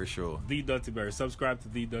Dirty Berry Show. The Dirty Berry. Subscribe to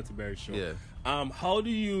The Dirty Berry Show. Yeah.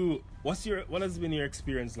 What has been your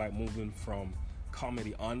experience like moving from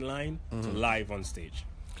comedy online to live on stage?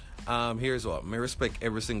 Here's what. I respect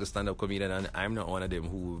every single stand-up comedian, and I'm not one of them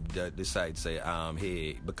who decides say,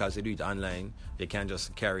 hey, because they do it online, they can't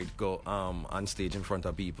just go on stage in front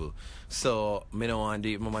of people. So me no want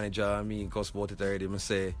to my manager, me cuss about it already. Me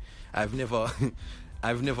say I've never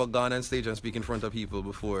gone on stage and speak in front of people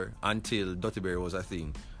before until Dirty Berry was a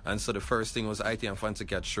thing. And so the first thing was IT and Fancy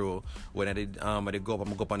Cat show when I did go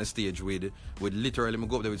up on the stage with literally me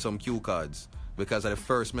go up there with some cue cards. Because at the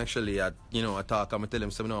first, actually, I talk, I'm tell him,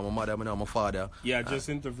 so I know my mother, I know my father. Yeah, I just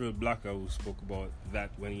interviewed Blacker who spoke about that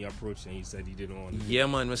when he approached and he said he didn't want to. Yeah,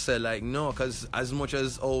 man, I said, like, no, because as much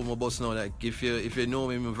as, my boss know, like, if you know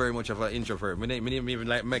me, I'm very much of an introvert. Me even,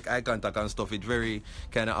 like, make eye contact and stuff, it's very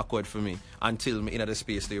kind of awkward for me until me in the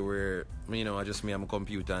space there where, I just me, I'm a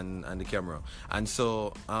computer and the camera. And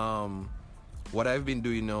so, what I've been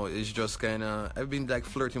doing now is just kind of, I've been, like,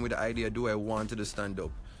 flirting with the idea, do I want to stand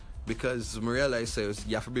up? Because I realize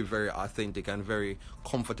you have to be very authentic and very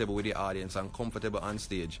comfortable with the audience and comfortable on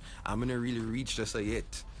stage. I'm going to really reach just a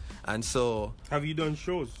hit. And so... Have you done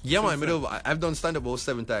shows? Yeah, man. I've done stand-up about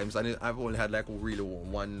 7 times. And I've only had like really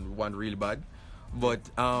one really bad. But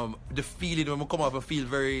the feeling when I come off, I feel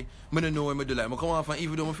very... I don't know when I do like. I come off and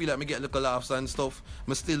even though I feel like I get little laughs and stuff,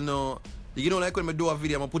 I still know... like when I do a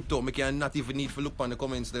video, I put it up, I can not even need to look on the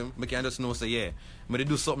comments them. I can just know say, yeah. When I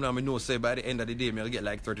do something, I know say by the end of the day, I'll get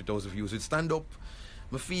like 30,000 views. With stand up,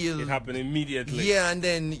 I feel it happened immediately. Yeah, and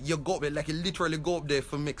then you go up there, like you literally go up there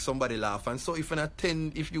for make somebody laugh. And so if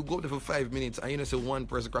you go up there for 5 minutes and you know say one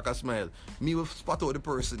person crack a smile, me will spot out the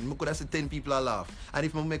person. I could have say 10 people a laugh. And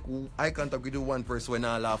if I make eye contact with the one person when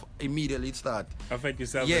I laugh, immediately it start Affect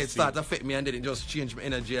yourself. Yeah, it start affect me, and then it just change my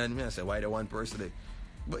energy, and me I say, why the one person there?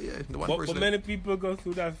 But yeah, the one person. But many people go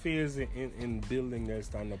through that phase in building their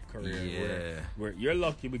stand-up career. Where you're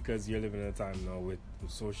lucky because you're living in a time now with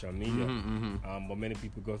social media. But many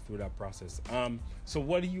people go through that process. So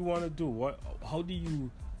what do you want to do? How do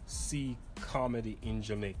you see comedy in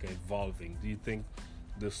Jamaica evolving? Do you think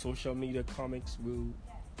the social media comics will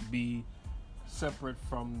be separate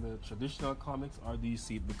from the traditional comics, or do you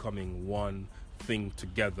see it becoming one thing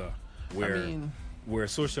together? Where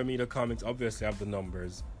social media comics obviously have the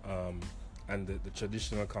numbers, and the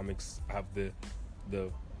traditional comics have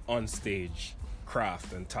the on-stage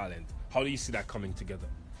craft and talent. How do you see that coming together?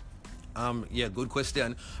 Yeah, good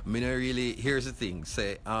question. Here's the thing.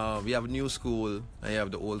 Say, we have new school and you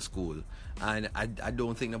have the old school, and I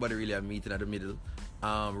don't think nobody really are meeting at the middle.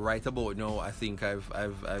 Right about now, I think I've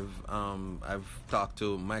talked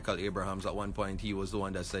to Michael Abrahams at one point. He was the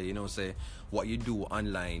one that say what you do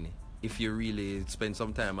online, if you really spend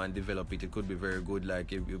some time and develop it, it could be very good,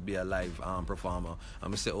 like if you be a live performer. I'm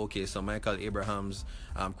going to say, okay, so Michael Abrahams,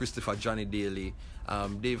 Christopher Johnny Daly,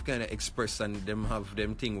 they've kind of expressed, and them have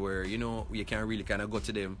them thing where, you can really kind of go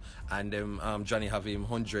to them, and them Johnny have him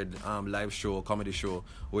 100 live show, comedy show,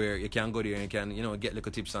 where you can go there and you can, get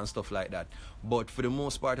little tips and stuff like that. But for the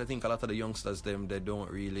most part, I think a lot of the youngsters, they don't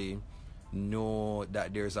really know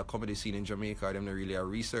that there's a comedy scene in Jamaica, or them not really a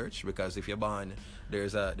research, because if you're born,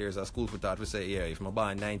 there's a school for thought to say, yeah, if I'm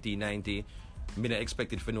born 1990, me not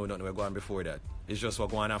expected to know nothing we're going before that. It's just we're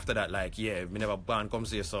going after that, like, yeah, me never born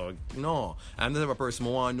comes here, so no. I'm the type of person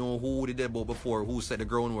who want to know who did about before, who set the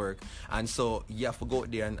groundwork, and so you have to go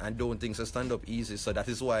out there and don't things to stand up easy. So that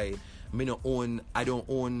is why I don't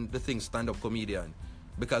own the thing stand up comedian,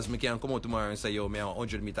 because me can come out tomorrow and say, yo, me a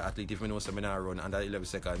 100-meter athlete if me know something I run under 11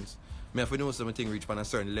 seconds. Me have to know something reach on a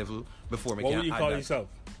certain level before me what can would you add call that. yourself?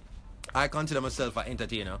 I consider myself an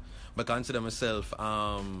entertainer, but consider myself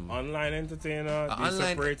online entertainer. Do you online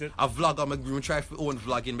separate it? a vlogger. I'm going to try to own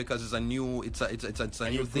vlogging because it's a new and new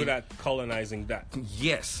you're thing. good at colonizing that.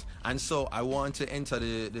 Yes, and so I want to enter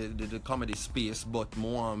the comedy space, but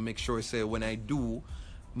more make sure say when I do,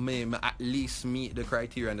 may at least meet the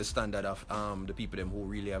criteria and the standard of the people them who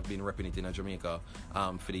really have been repping it in Jamaica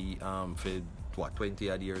for 20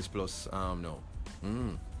 odd years plus no.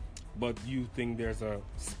 But you think there's a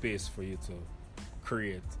space for you to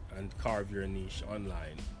create and carve your niche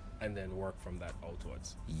online and then work from that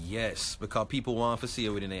outwards? Yes, because people want to see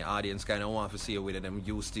it within the audience, kind of want to see it within them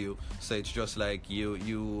used to. So it's just like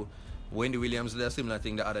you Wendy Williams did a similar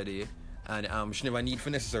thing the other day, and she never need to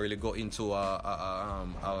necessarily go into a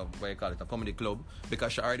comedy club,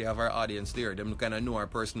 because she already have her audience there. Them kind of know her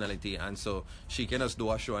personality, and so she can just do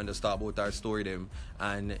a show and just talk about her story them,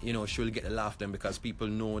 and she'll get a laugh them because people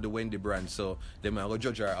know the Wendy brand, so they might go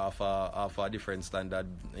judge her off a different standard,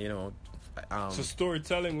 So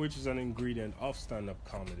storytelling, which is an ingredient of stand-up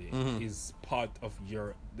comedy, is part of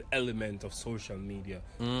the element of social media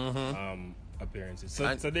appearances.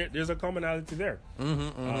 So there's a commonality there.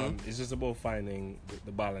 It's just about finding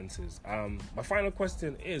the balances. My final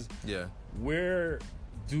question is, where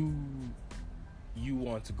do you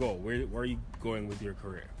want to go? Where are you going with your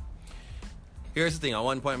career? Here's the thing. At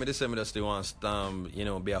one point, I just want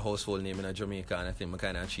to, be a household name in Jamaica, and I think I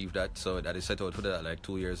kind of achieved that. So that is set out for that like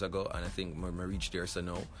 2 years ago, and I think I reached there. So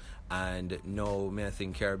now, and now, I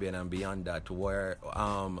think Caribbean and beyond that, where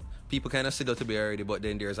people kind of sit out to be already, but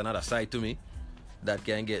then there's another side to me that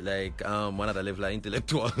can get like one other level of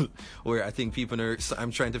intellectual, where I think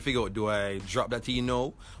I'm trying to figure out, do I drop that to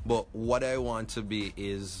now? But what I want to be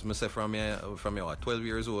is myself from 12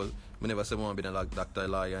 years old. I never said I want to be a doctor,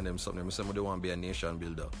 lawyer, and them something. I said I want to be a nation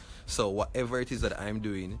builder. So whatever it is that I'm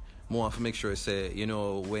doing, I want to make sure,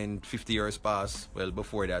 when 50 years pass, well,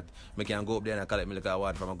 before that, I can go up there and collect me like an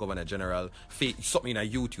award from a governor general, something in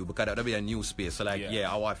YouTube, because that would be a new space. So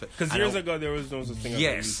award. Because years ago, there was no such thing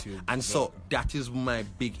as YouTube. And so that is my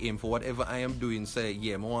big aim for whatever I am doing.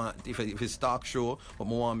 I want, if it's talk show, but I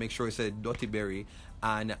want to make sure it's Dirty Berry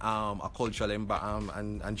and a cultural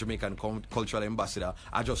and Jamaican cultural ambassador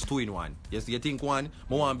are just 2 in 1. Yes, you think one?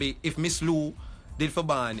 I want to be, if Miss Lou did for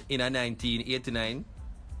ban in a 1989,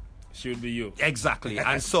 she would be you. Exactly.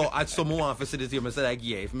 And so at some more facility, I said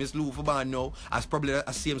if Miss Lou for ban now, as probably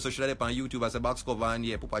a same social up on YouTube as a box cover,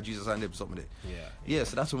 and Papa Jesus and them something there. Yeah,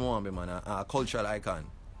 so that's what I want to be, man, a cultural icon.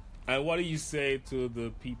 And what do you say to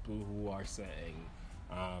the people who are saying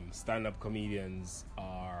stand-up comedians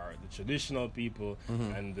are the traditional people,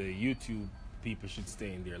 and the YouTube people should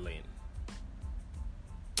stay in their lane.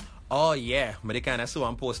 Oh yeah, but they kind of saw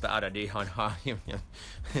one post the other day on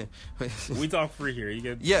We talk free here. You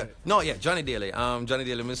get Johnny Daly. Johnny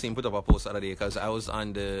Daly, I seen put up a post the other day because I was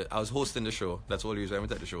hosting the show. That's the only reason I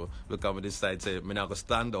went at the show. Because I decided to me not go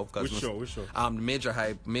stand up. Which show? Major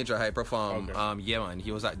Hype perform. Okay. Yeah man,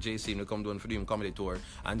 he was at JC to come doing for the comedy tour,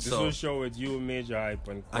 and this so was a show with you, Major Hype,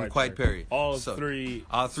 and Quiet Perry. All so, three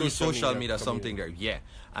social media something there. Yeah,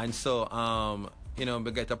 and so you know,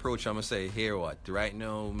 we get approach and I say, here what? Right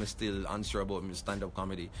now, I'm still unsure about my stand-up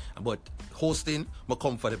comedy. But hosting, I'm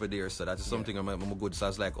comfortable there, so that is something I'm good. So I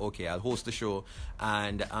was like, okay, I'll host the show.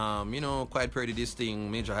 And, you know, quite pretty this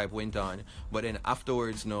thing, Major Hype went on. But then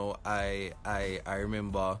afterwards, no, I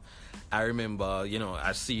remember, you know,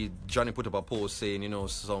 I see Johnny put up a post saying, you know,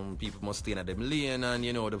 some people must stay in them lane and,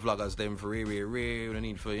 you know, the vloggers them for rare, the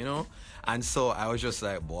need for, you know. And so I was just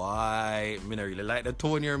like, boy, I don't really like the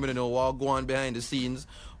tone here, I don't know what go on behind the scenes.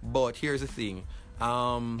 But here's the thing.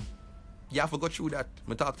 You have to go through that.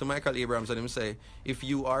 I talk to Michael Abrams and him say, if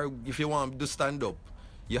you want to stand up,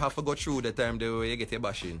 you have to go through the time the way you get your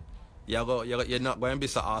bashing. You're not going to be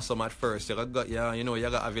so awesome at first. You got to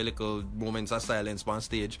have your little moments of silence on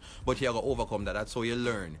stage, but you got to overcome that. That's how you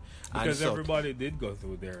learn. Because so, everybody did go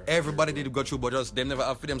through there. Everybody did go through, but just them never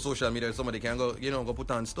have for them social media. Somebody can go, you know, go put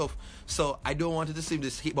on stuff. So I don't want it to seem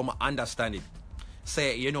this hit, but I understand it.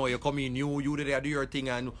 Say, you know, you come in new, you do your thing,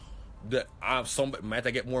 and somebody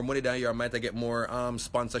might get more money than you, or might get more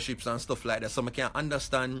sponsorships and stuff like that. So I can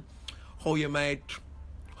understand how you might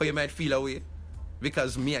feel away.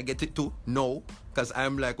 Because me, I get it too. No. Because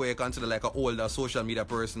I'm like what you consider like an older social media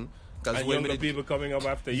person. And younger people coming up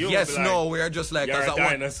after you. Yes, like, no, we're just like... You're a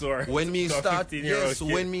dinosaur. When me start... Yes,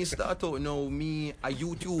 when me start out, me, a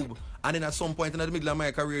YouTube... And then at some point in the middle of my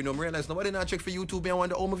career, I realize nobody not check for YouTube. I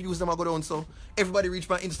wonder how my views them I go down. So everybody reach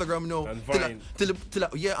my Instagram now. And Vine.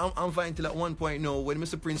 I'm Vine till at one point now. When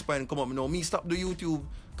Mr. Prince Pine come up now, me stop the YouTube.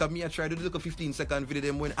 Because me I try to do like a 15-second video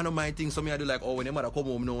them when I know my things. So me I do like, when them mother come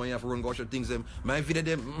home now and you have to run gosh things them. My video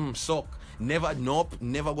them, suck. Never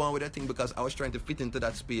go on with that thing because I was trying to fit into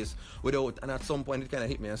that space without. And at some point it kind of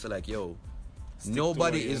hit me and say like, yo,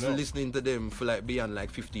 nobody is listening to them for like beyond like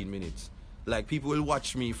 15 minutes. Like, people will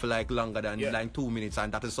watch me for like longer than like 2 minutes,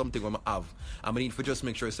 and that is something I'm have. I need to just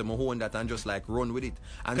make sure I'm own that and just like run with it.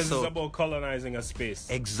 And because so it's about colonizing a space.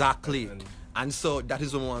 Exactly. And so that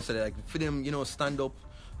is what I want to say. Like, for them, you know, stand up.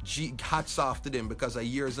 Hats off to them because of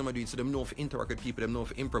years them do it, so them know if interact with people, them know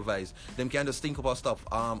if improvise, them can just think about stuff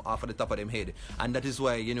off of the top of them head, and that is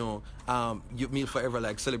why you know me forever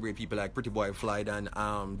like celebrate people like Pretty Boy Floyd and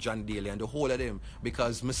John Daly and the whole of them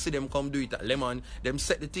because me see them come do it at Lemon, them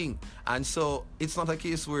set the thing, and so it's not a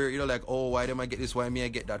case where you know like why them I get this, why me I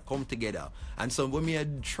get that, come together, and so what me I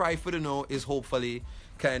try for the know is hopefully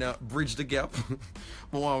kind of bridge the gap.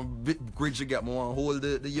 I want to bridge the gap. I want to hold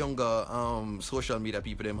the younger social media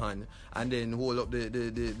people them hand, and then hold up the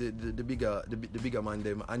bigger man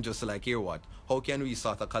them, and just like hear what? How can we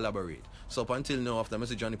start to collaborate? So up until now, after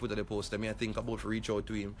Mr. Johnny put out the post, I think about to reach out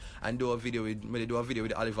to him and do a video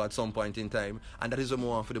with Oliver at some point in time, and that is what I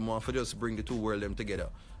want for them. I want for just bring the two world them together.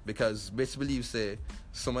 Because best believe say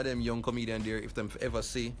some of them young comedians there, if them ever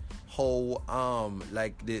see how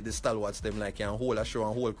like the stalwarts them like can hold a show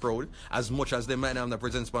and hold crowd as much as they might have the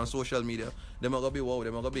presence on social media, them are gonna be wow,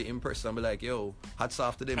 them are gonna be impressed and be like, yo, hats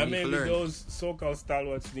off to them. And maybe those so-called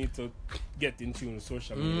stalwarts need to get in tune with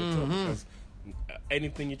social media too, because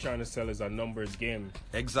anything you're trying to sell is a numbers game.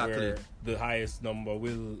 Exactly. Where the highest number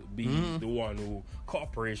will be the one who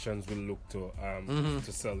corporations will look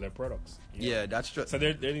to sell their products. Yeah, that's true. So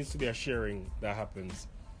there needs to be a sharing that happens.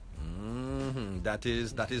 That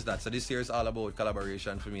is that. So this year is all about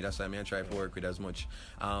collaboration for me. That's why I try to work with as much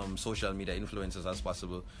social media influencers as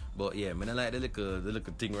possible. But yeah, I like the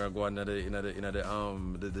little thing we're going in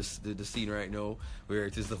the scene right now, where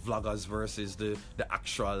it is the vloggers versus the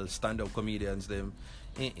actual stand-up comedians. Them.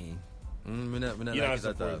 You're not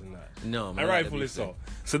supporting that. No, and rightfully so.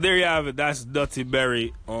 So there you have it. That's Dutty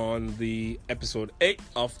Berry on the episode 8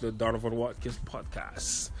 of the Donovan Watkins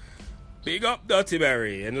podcast. Big up Dutty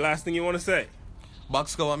Berry. And the last thing you want to say?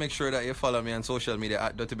 Box cover, make sure that you follow me on social media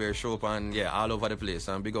at Dutty Berry Show and all over the place.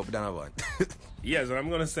 And big up Donovan. Yes, and I'm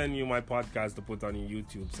going to send you my podcast to put on your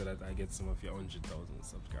YouTube so that I get some of your 100,000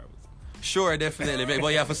 subscribers. Sure, definitely. But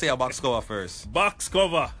you have to say a box cover first. Box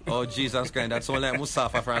cover. Oh, Jesus Christ. That's all like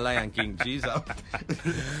Mustafa from Lion King. Jesus. All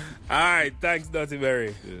right. Thanks, Dutty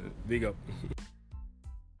Berry. Yeah. Big up.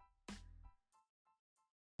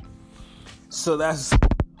 So that's...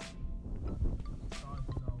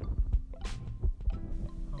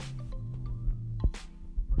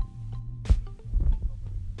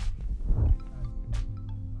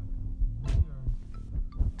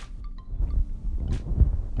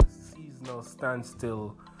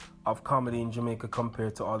 standstill of comedy in Jamaica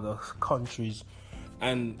compared to other countries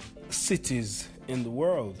and cities in the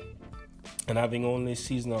world. And having only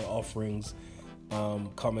seasonal offerings,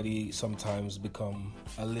 comedy sometimes become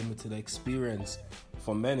a limited experience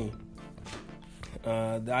for many.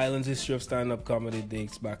 The island's history of stand-up comedy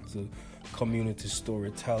dates back to community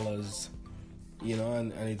storytellers,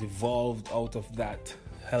 and it evolved out of that,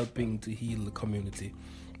 helping to heal the community.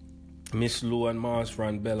 Miss Lou and Mars,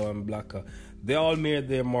 Bello and Blacker, they all made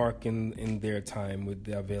their mark in their time with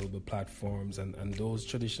the available platforms, and those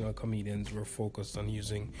traditional comedians were focused on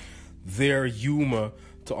using their humor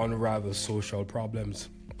to unravel social problems.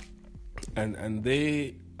 And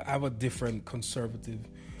they have a different conservative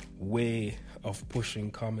way of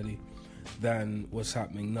pushing comedy than what's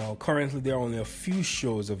happening now. Currently, there are only a few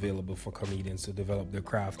shows available for comedians to develop their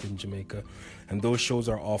craft in Jamaica, and those shows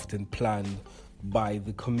are often planned by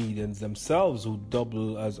the comedians themselves who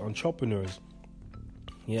double as entrepreneurs.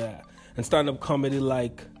 Yeah, and stand-up comedy,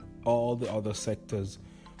 like all the other sectors,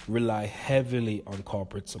 rely heavily on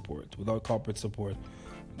corporate support. Without corporate support,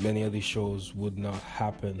 many of these shows would not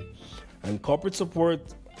happen. And corporate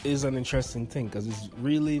support is an interesting thing because it's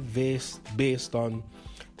really based on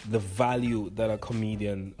the value that a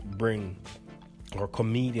comedian bring or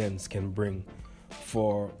comedians can bring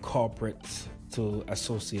for corporates to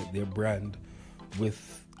associate their brand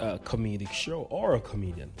with a comedic show or a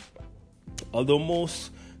comedian. Although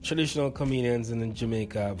most traditional comedians in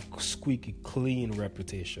Jamaica have squeaky clean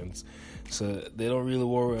reputations, so they don't really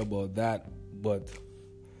worry about that, but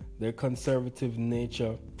their conservative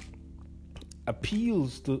nature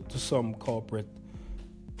appeals to some corporate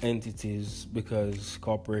entities because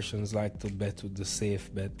corporations like to bet with the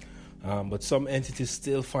safe bet, but some entities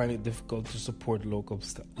still find it difficult to support local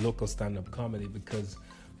stand-up comedy because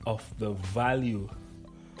of the value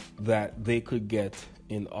that they could get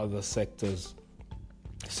in other sectors.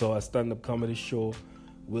 So a stand-up comedy show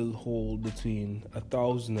will hold between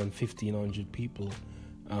 1,000 and 1,500 people.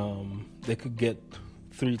 They could get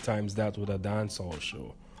 3 times that with a dancehall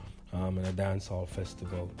show and a dancehall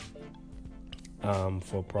festival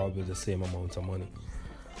for probably the same amount of money.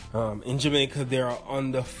 In Jamaica, there are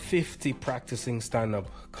under 50 practicing stand-up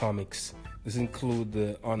comics. This includes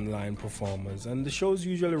the online performers, and the shows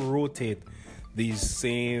usually rotate the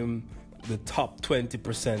top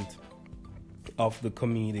 20% of the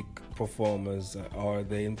comedic performers, or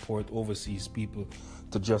they import overseas people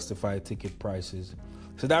to justify ticket prices.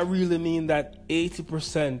 So that really means that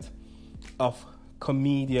 80% of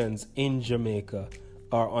comedians in Jamaica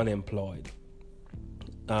are unemployed.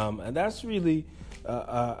 And that's really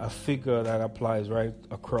a figure that applies right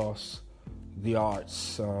across the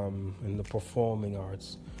arts, in the performing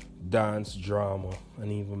arts, dance, drama,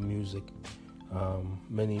 and even music.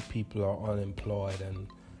 Many people are unemployed and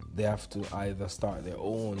they have to either start their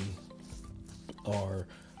own or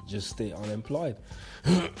just stay unemployed.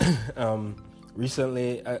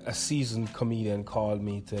 Recently, a seasoned comedian called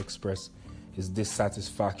me to express his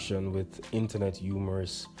dissatisfaction with internet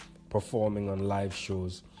humorists performing on live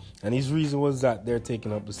shows. And his reason was that they're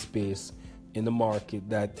taking up the space in the market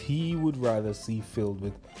that he would rather see filled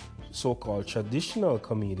with so-called traditional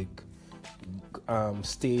comedic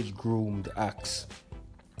stage-groomed acts.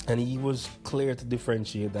 And he was clear to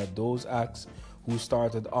differentiate that those acts who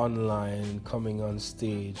started online coming on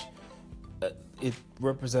stage, it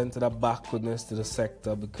represented a backwardness to the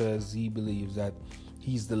sector because he believes that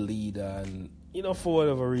he's the leader and, for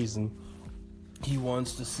whatever reason, he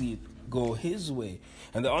wants to see it go his way.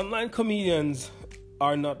 And the online comedians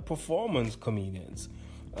are not performance comedians.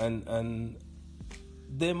 And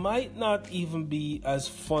they might not even be as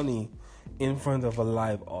funny in front of a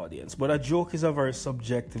live audience. But a joke is a very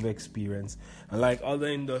subjective experience. And like other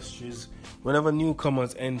industries, whenever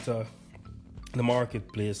newcomers enter the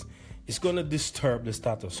marketplace, it's going to disturb the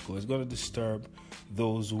status quo. It's going to disturb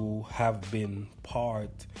those who have been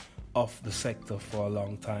part of the sector for a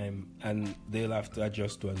long time, and they'll have to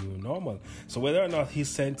adjust to a new normal. So whether or not his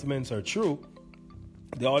sentiments are true,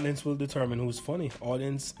 the audience will determine who's funny.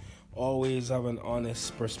 Audience always have an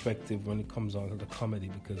honest perspective when it comes on to the comedy,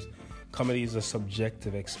 because comedy is a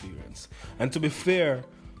subjective experience. And to be fair,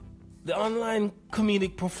 the online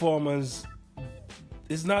comedic performers,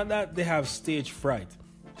 it's not that they have stage fright.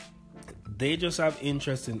 They just have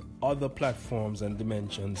interest in other platforms and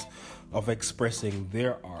dimensions of expressing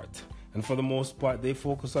their art. And for the most part, they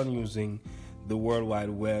focus on using the World Wide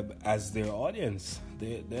Web as their audience.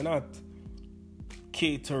 They're not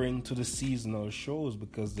catering to the seasonal shows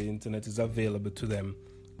because the internet is available to them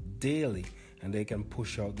daily and they can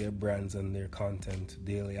push out their brands and their content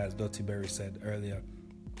daily, as Dottie Berry said earlier.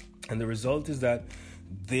 And the result is that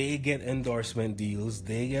They get endorsement deals,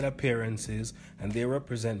 they get appearances, and they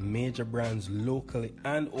represent major brands locally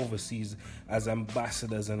and overseas as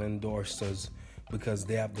ambassadors and endorsers because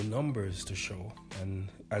they have the numbers to show. And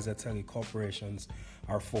as I tell you, corporations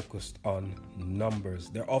are focused on numbers.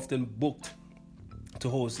 They're often booked to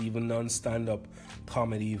host even non-stand-up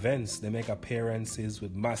comedy events. They make appearances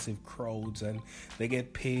with massive crowds, and they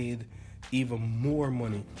get paid even more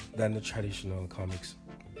money than the traditional comics.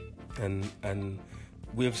 And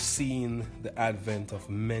we've seen the advent of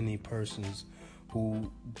many persons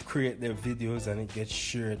who create their videos and it gets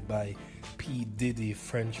shared by P. Diddy,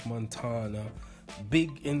 French Montana,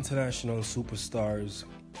 big international superstars.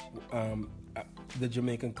 The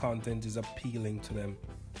Jamaican content is appealing to them.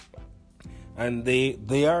 And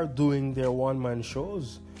they are doing their one-man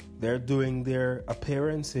shows. They're doing their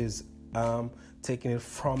appearances, taking it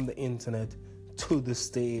from the internet to the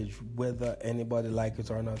stage, whether anybody like it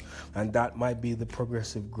or not. And that might be the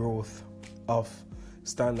progressive growth of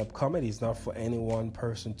stand-up comedy. It's not for any one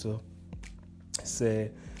person to say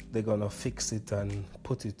they're gonna fix it and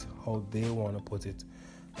put it how they want to put it.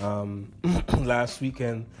 Last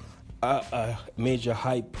weekend, Major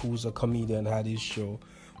Hype, who's a comedian, had his show,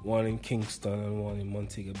 one in Kingston and one in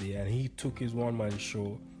Montego Bay, and he took his one-man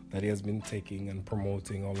show that he has been taking and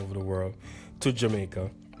promoting all over the world to Jamaica.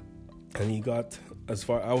 And he got, as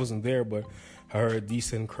far, I wasn't there, but I heard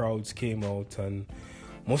decent crowds came out, and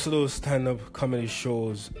most of those stand-up comedy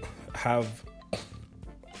shows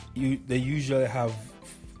they usually have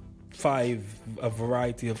a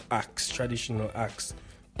variety of acts, traditional acts.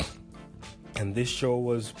 And this show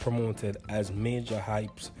was promoted as Major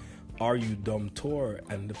Hype's Are You Dumb Tour,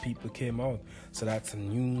 and the people came out. So that's a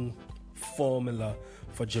new formula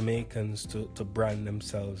for Jamaicans to brand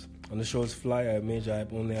themselves. On the show's flyer, Major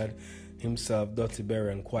Hype only had himself, Dirty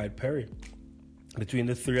Berry, and Quiet Perry. Between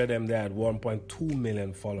the three of them, they had 1.2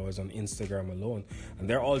 million followers on Instagram alone. And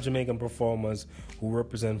they're all Jamaican performers who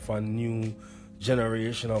represent for a new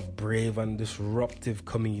generation of brave and disruptive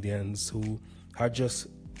comedians who are just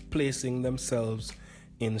placing themselves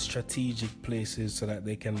in strategic places so that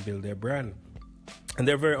they can build their brand. And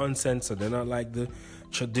they're very uncensored. They're not like the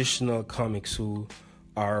traditional comics who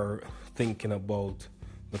are thinking about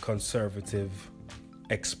the conservative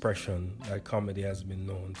expression that comedy has been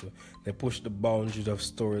known to. They push the boundaries of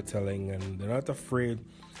storytelling, and they're not afraid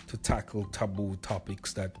to tackle taboo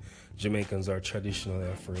topics that Jamaicans are traditionally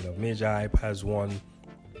afraid of. Major Hype has one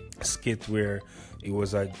skit where it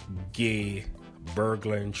was a gay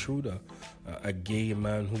burglar intruder, a gay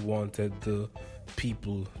man who wanted the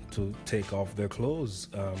people to take off their clothes.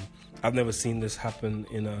 I've never seen this happen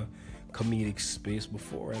in a comedic space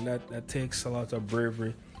before, and that takes a lot of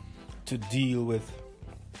bravery to deal with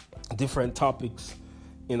different topics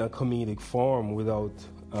in a comedic form without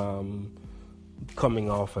coming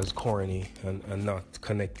off as corny and not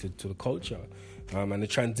connected to the culture. And the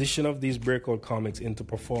transition of these breakout comics into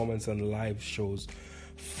performance and live shows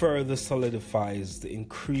further solidifies the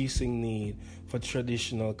increasing need for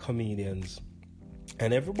traditional comedians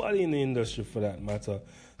and everybody in the industry, for that matter,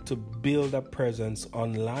 to build a presence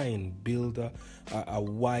online, build a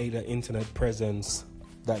wider internet presence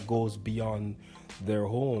that goes beyond their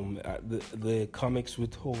home. The comics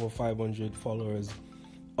with over 500 followers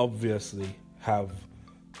obviously have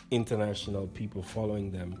international people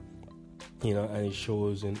following them, and it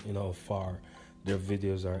shows in how far their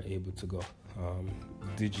videos are able to go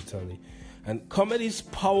digitally. And comedy's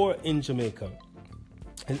power in Jamaica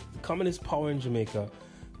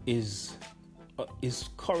is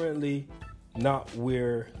currently not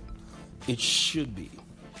where it should be,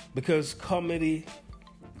 because comedy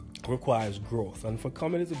requires growth, and for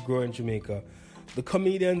comedy to grow in Jamaica, the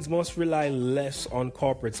comedians must rely less on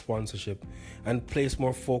corporate sponsorship and place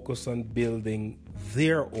more focus on building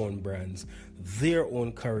their own brands, their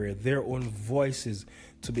own career, their own voices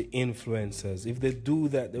to be influencers. If they do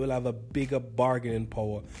that, they will have a bigger bargaining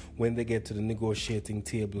power when they get to the negotiating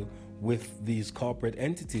table with these corporate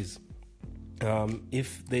entities.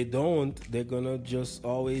 If they don't, they're gonna just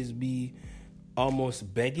always be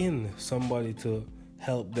almost begging somebody to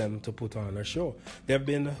help them to put on a show. There have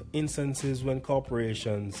been instances when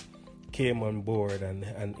corporations came on board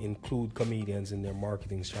and include comedians in their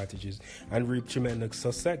marketing strategies and reaped tremendous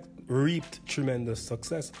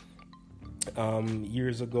success.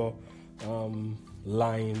 Years ago,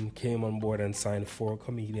 Line came on board and signed 4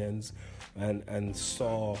 comedians and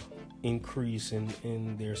saw increase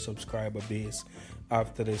in their subscriber base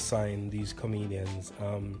after they signed these comedians.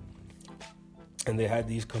 And they had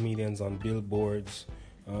these comedians on billboards,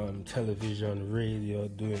 television, radio,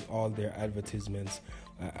 doing all their advertisements.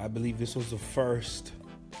 I believe this was the first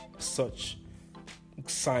such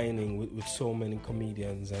signing with so many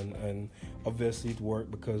comedians, and obviously it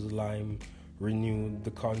worked because Lime renewed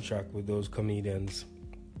the contract with those comedians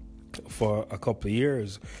for a couple of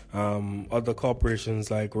years. Other corporations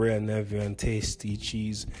like Ray and Neville and Tasty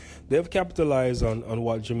Cheese, they've capitalized on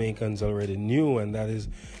what Jamaicans already knew, and that is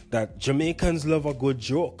that Jamaicans love a good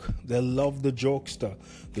joke. They love the jokester.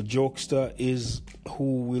 The jokester is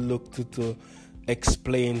who we look to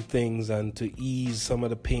explain things and to ease some of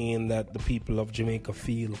the pain that the people of Jamaica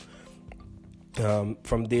feel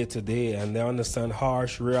from day to day, and they understand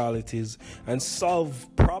harsh realities and solve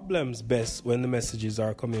problems best when the messages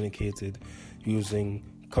are communicated using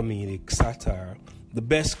comedic satire. The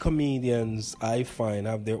best comedians, I find,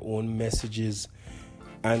 have their own messages,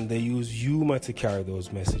 and they use humor to carry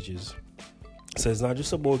those messages. So it's not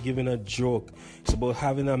just about giving a joke, it's about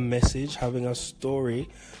having a message, having a story,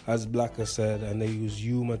 as Blacker said, and they use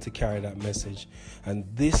humor to carry that message. And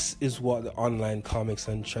this is what the online comics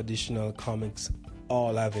and traditional comics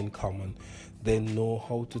all have in common. They know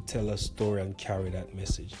how to tell a story and carry that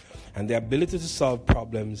message. And the ability to solve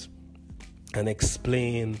problems and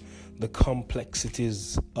explain the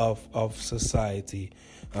complexities of society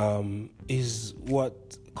is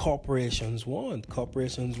what corporations want.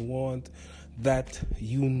 Corporations want that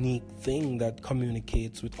unique thing that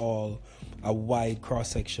communicates with a wide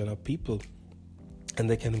cross-section of people, and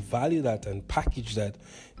they can value that and package that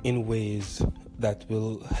in ways that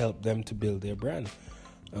will help them to build their brand,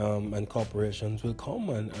 and corporations will come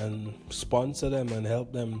and sponsor them and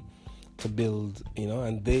help them to build,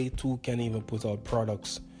 and they too can even put out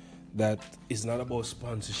products that is not about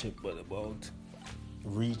sponsorship but about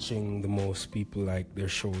reaching the most people, like their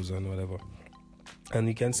shows and whatever. And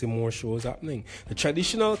you can see more shows happening. The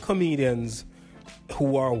traditional comedians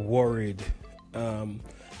who are worried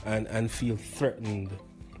and feel threatened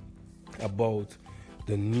about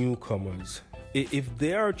the newcomers, if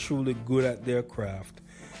they are truly good at their craft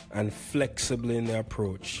and flexible in their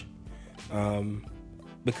approach,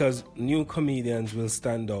 because new comedians will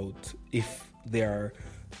stand out if they are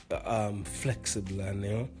flexible,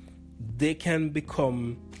 and they can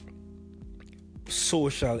become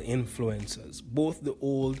social influencers. Both the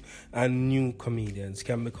old and new comedians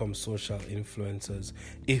can become social influencers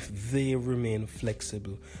if they remain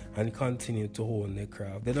flexible and continue to hone their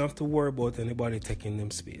craft. They don't have to worry about anybody taking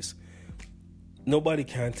them space. Nobody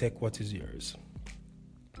can take what is yours.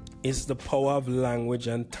 It's the power of language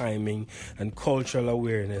and timing and cultural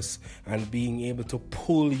awareness and being able to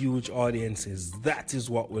pull huge audiences. That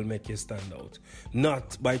is what will make you stand out.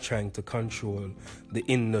 Not by trying to control the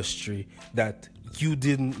industry that you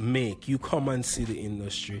didn't make. You come and see the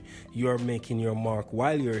industry. You're making your mark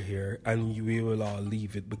while you're here, and we will all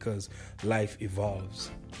leave it because life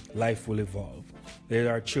evolves. Life will evolve.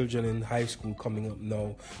 There are children in high school coming up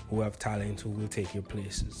now who have talent, who will take your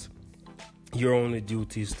places. Your only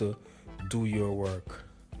duty is to do your work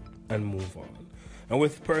and move on. And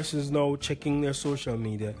with persons now checking their social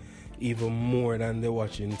media even more than they're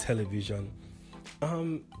watching television,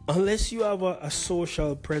 unless you have a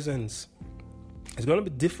social presence, it's going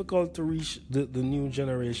to be difficult to reach the new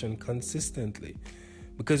generation consistently,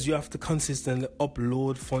 because you have to consistently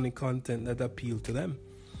upload funny content that appeal to them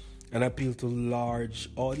and appeal to large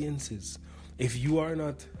audiences. If you are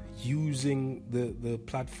not using the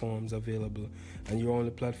platforms available and your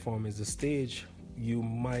only platform is the stage, you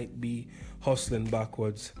might be hustling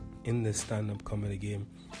backwards in the stand-up comedy game.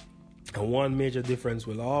 And one major difference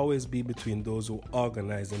will always be between those who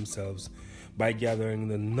organize themselves by gathering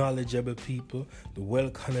the knowledgeable people, the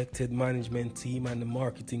well-connected management team and the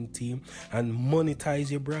marketing team, and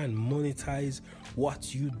monetize your brand, monetize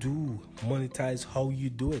what you do, monetize how you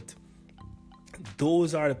do it.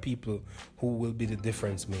 Those are the people who will be the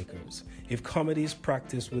difference makers. If comedy is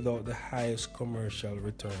practiced without the highest commercial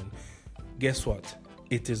return, guess what?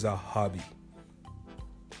 It is a hobby.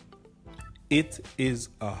 It is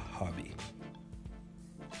a hobby.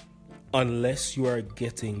 Unless you are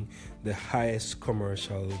getting the highest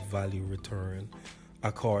commercial value return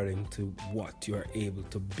according to what you are able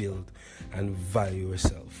to build and value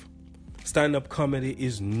yourself. Stand-up comedy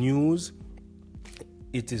is news.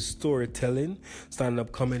 It is storytelling.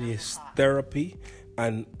 Stand-up comedy is therapy.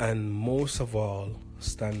 And most of all,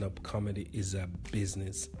 stand-up comedy is a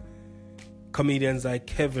business. Comedians like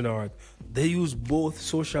Kevin Hart, they use both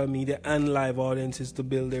social media and live audiences to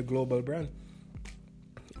build their global brand.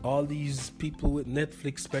 All these people with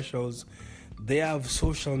Netflix specials, they have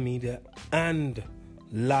social media and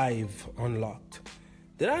live unlocked.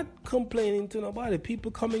 They're not complaining to nobody.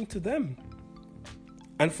 People coming to them.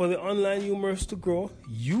 And for the online humorist to grow,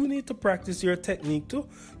 you need to practice your technique too.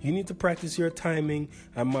 You need to practice your timing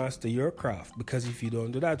and master your craft. Because if you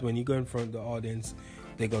don't do that, when you go in front of the audience,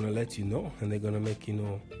 they're going to let you know, and they're going to make you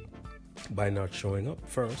know by not showing up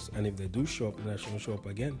first. And if they do show up, they're not going to show up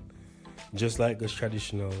again. Just like the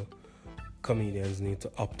traditional comedians need to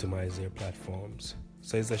optimize their platforms.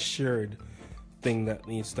 So it's a shared thing that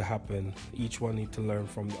needs to happen. Each one needs to learn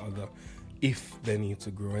from the other if they need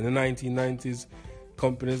to grow. In the 1990s,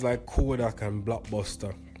 companies like Kodak and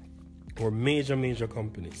Blockbuster were major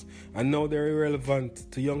companies. And now they're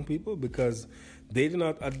irrelevant to young people because they did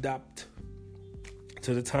not adapt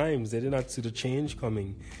to the times. They did not see the change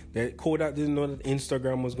coming. Kodak didn't know that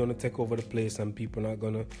Instagram was going to take over the place and people not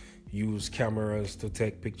going to use cameras to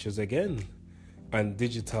take pictures again. And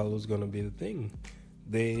digital was going to be the thing.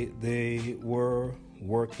 They were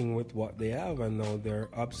working with what they have, and now they're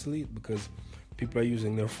obsolete because people are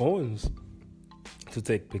using their phones to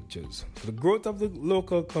take pictures. So the growth of the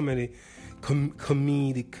local comedic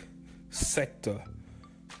sector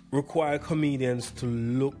require comedians to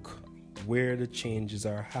look where the changes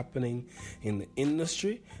are happening in the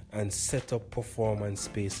industry and set up performance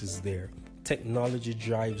spaces there. Technology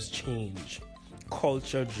drives change.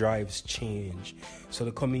 Culture drives change. So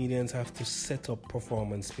the comedians have to set up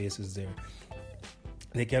performance spaces there.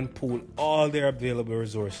 They can pool all their available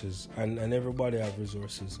resources, and everybody have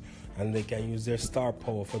resources, and they can use their star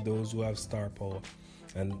power for those who have star power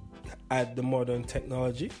and add the modern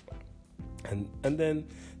technology, and then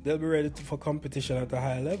they'll be ready for competition at a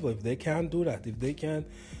high level. If they can't do that, if they can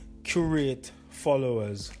curate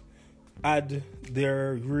followers, add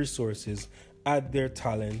their resources, add their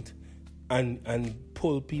talent, and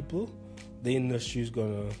pull people, the industry is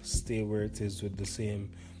going to stay where it is with the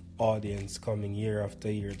same audience coming year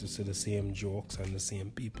after year to see the same jokes and the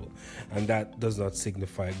same people. And that does not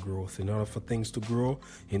signify growth. In order for things to grow,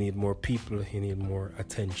 you need more people, you need more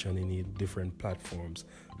attention, you need different platforms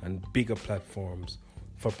and bigger platforms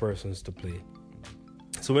for persons to play.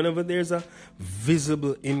 So whenever there's a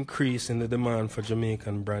visible increase in the demand for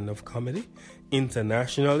Jamaican brand of comedy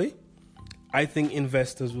internationally, I think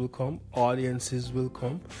investors will come, audiences will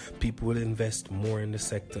come, people will invest more in the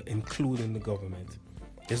sector, including the government.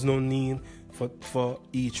 There's no need for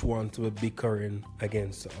each one to be bickering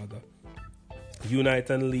against the other. Unite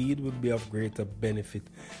and lead would be of greater benefit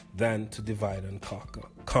than to divide and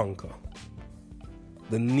conquer.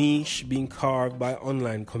 The niche being carved by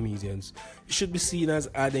online comedians should be seen as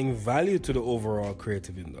adding value to the overall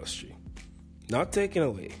creative industry, not taking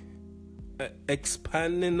away.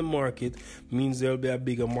 Expanding the market means there will be a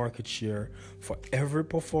bigger market share for every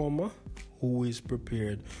performer who is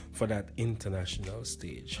prepared for that international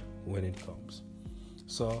stage when it comes.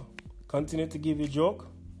 So continue to give your joke,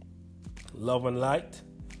 love and light.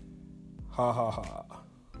 Ha ha ha.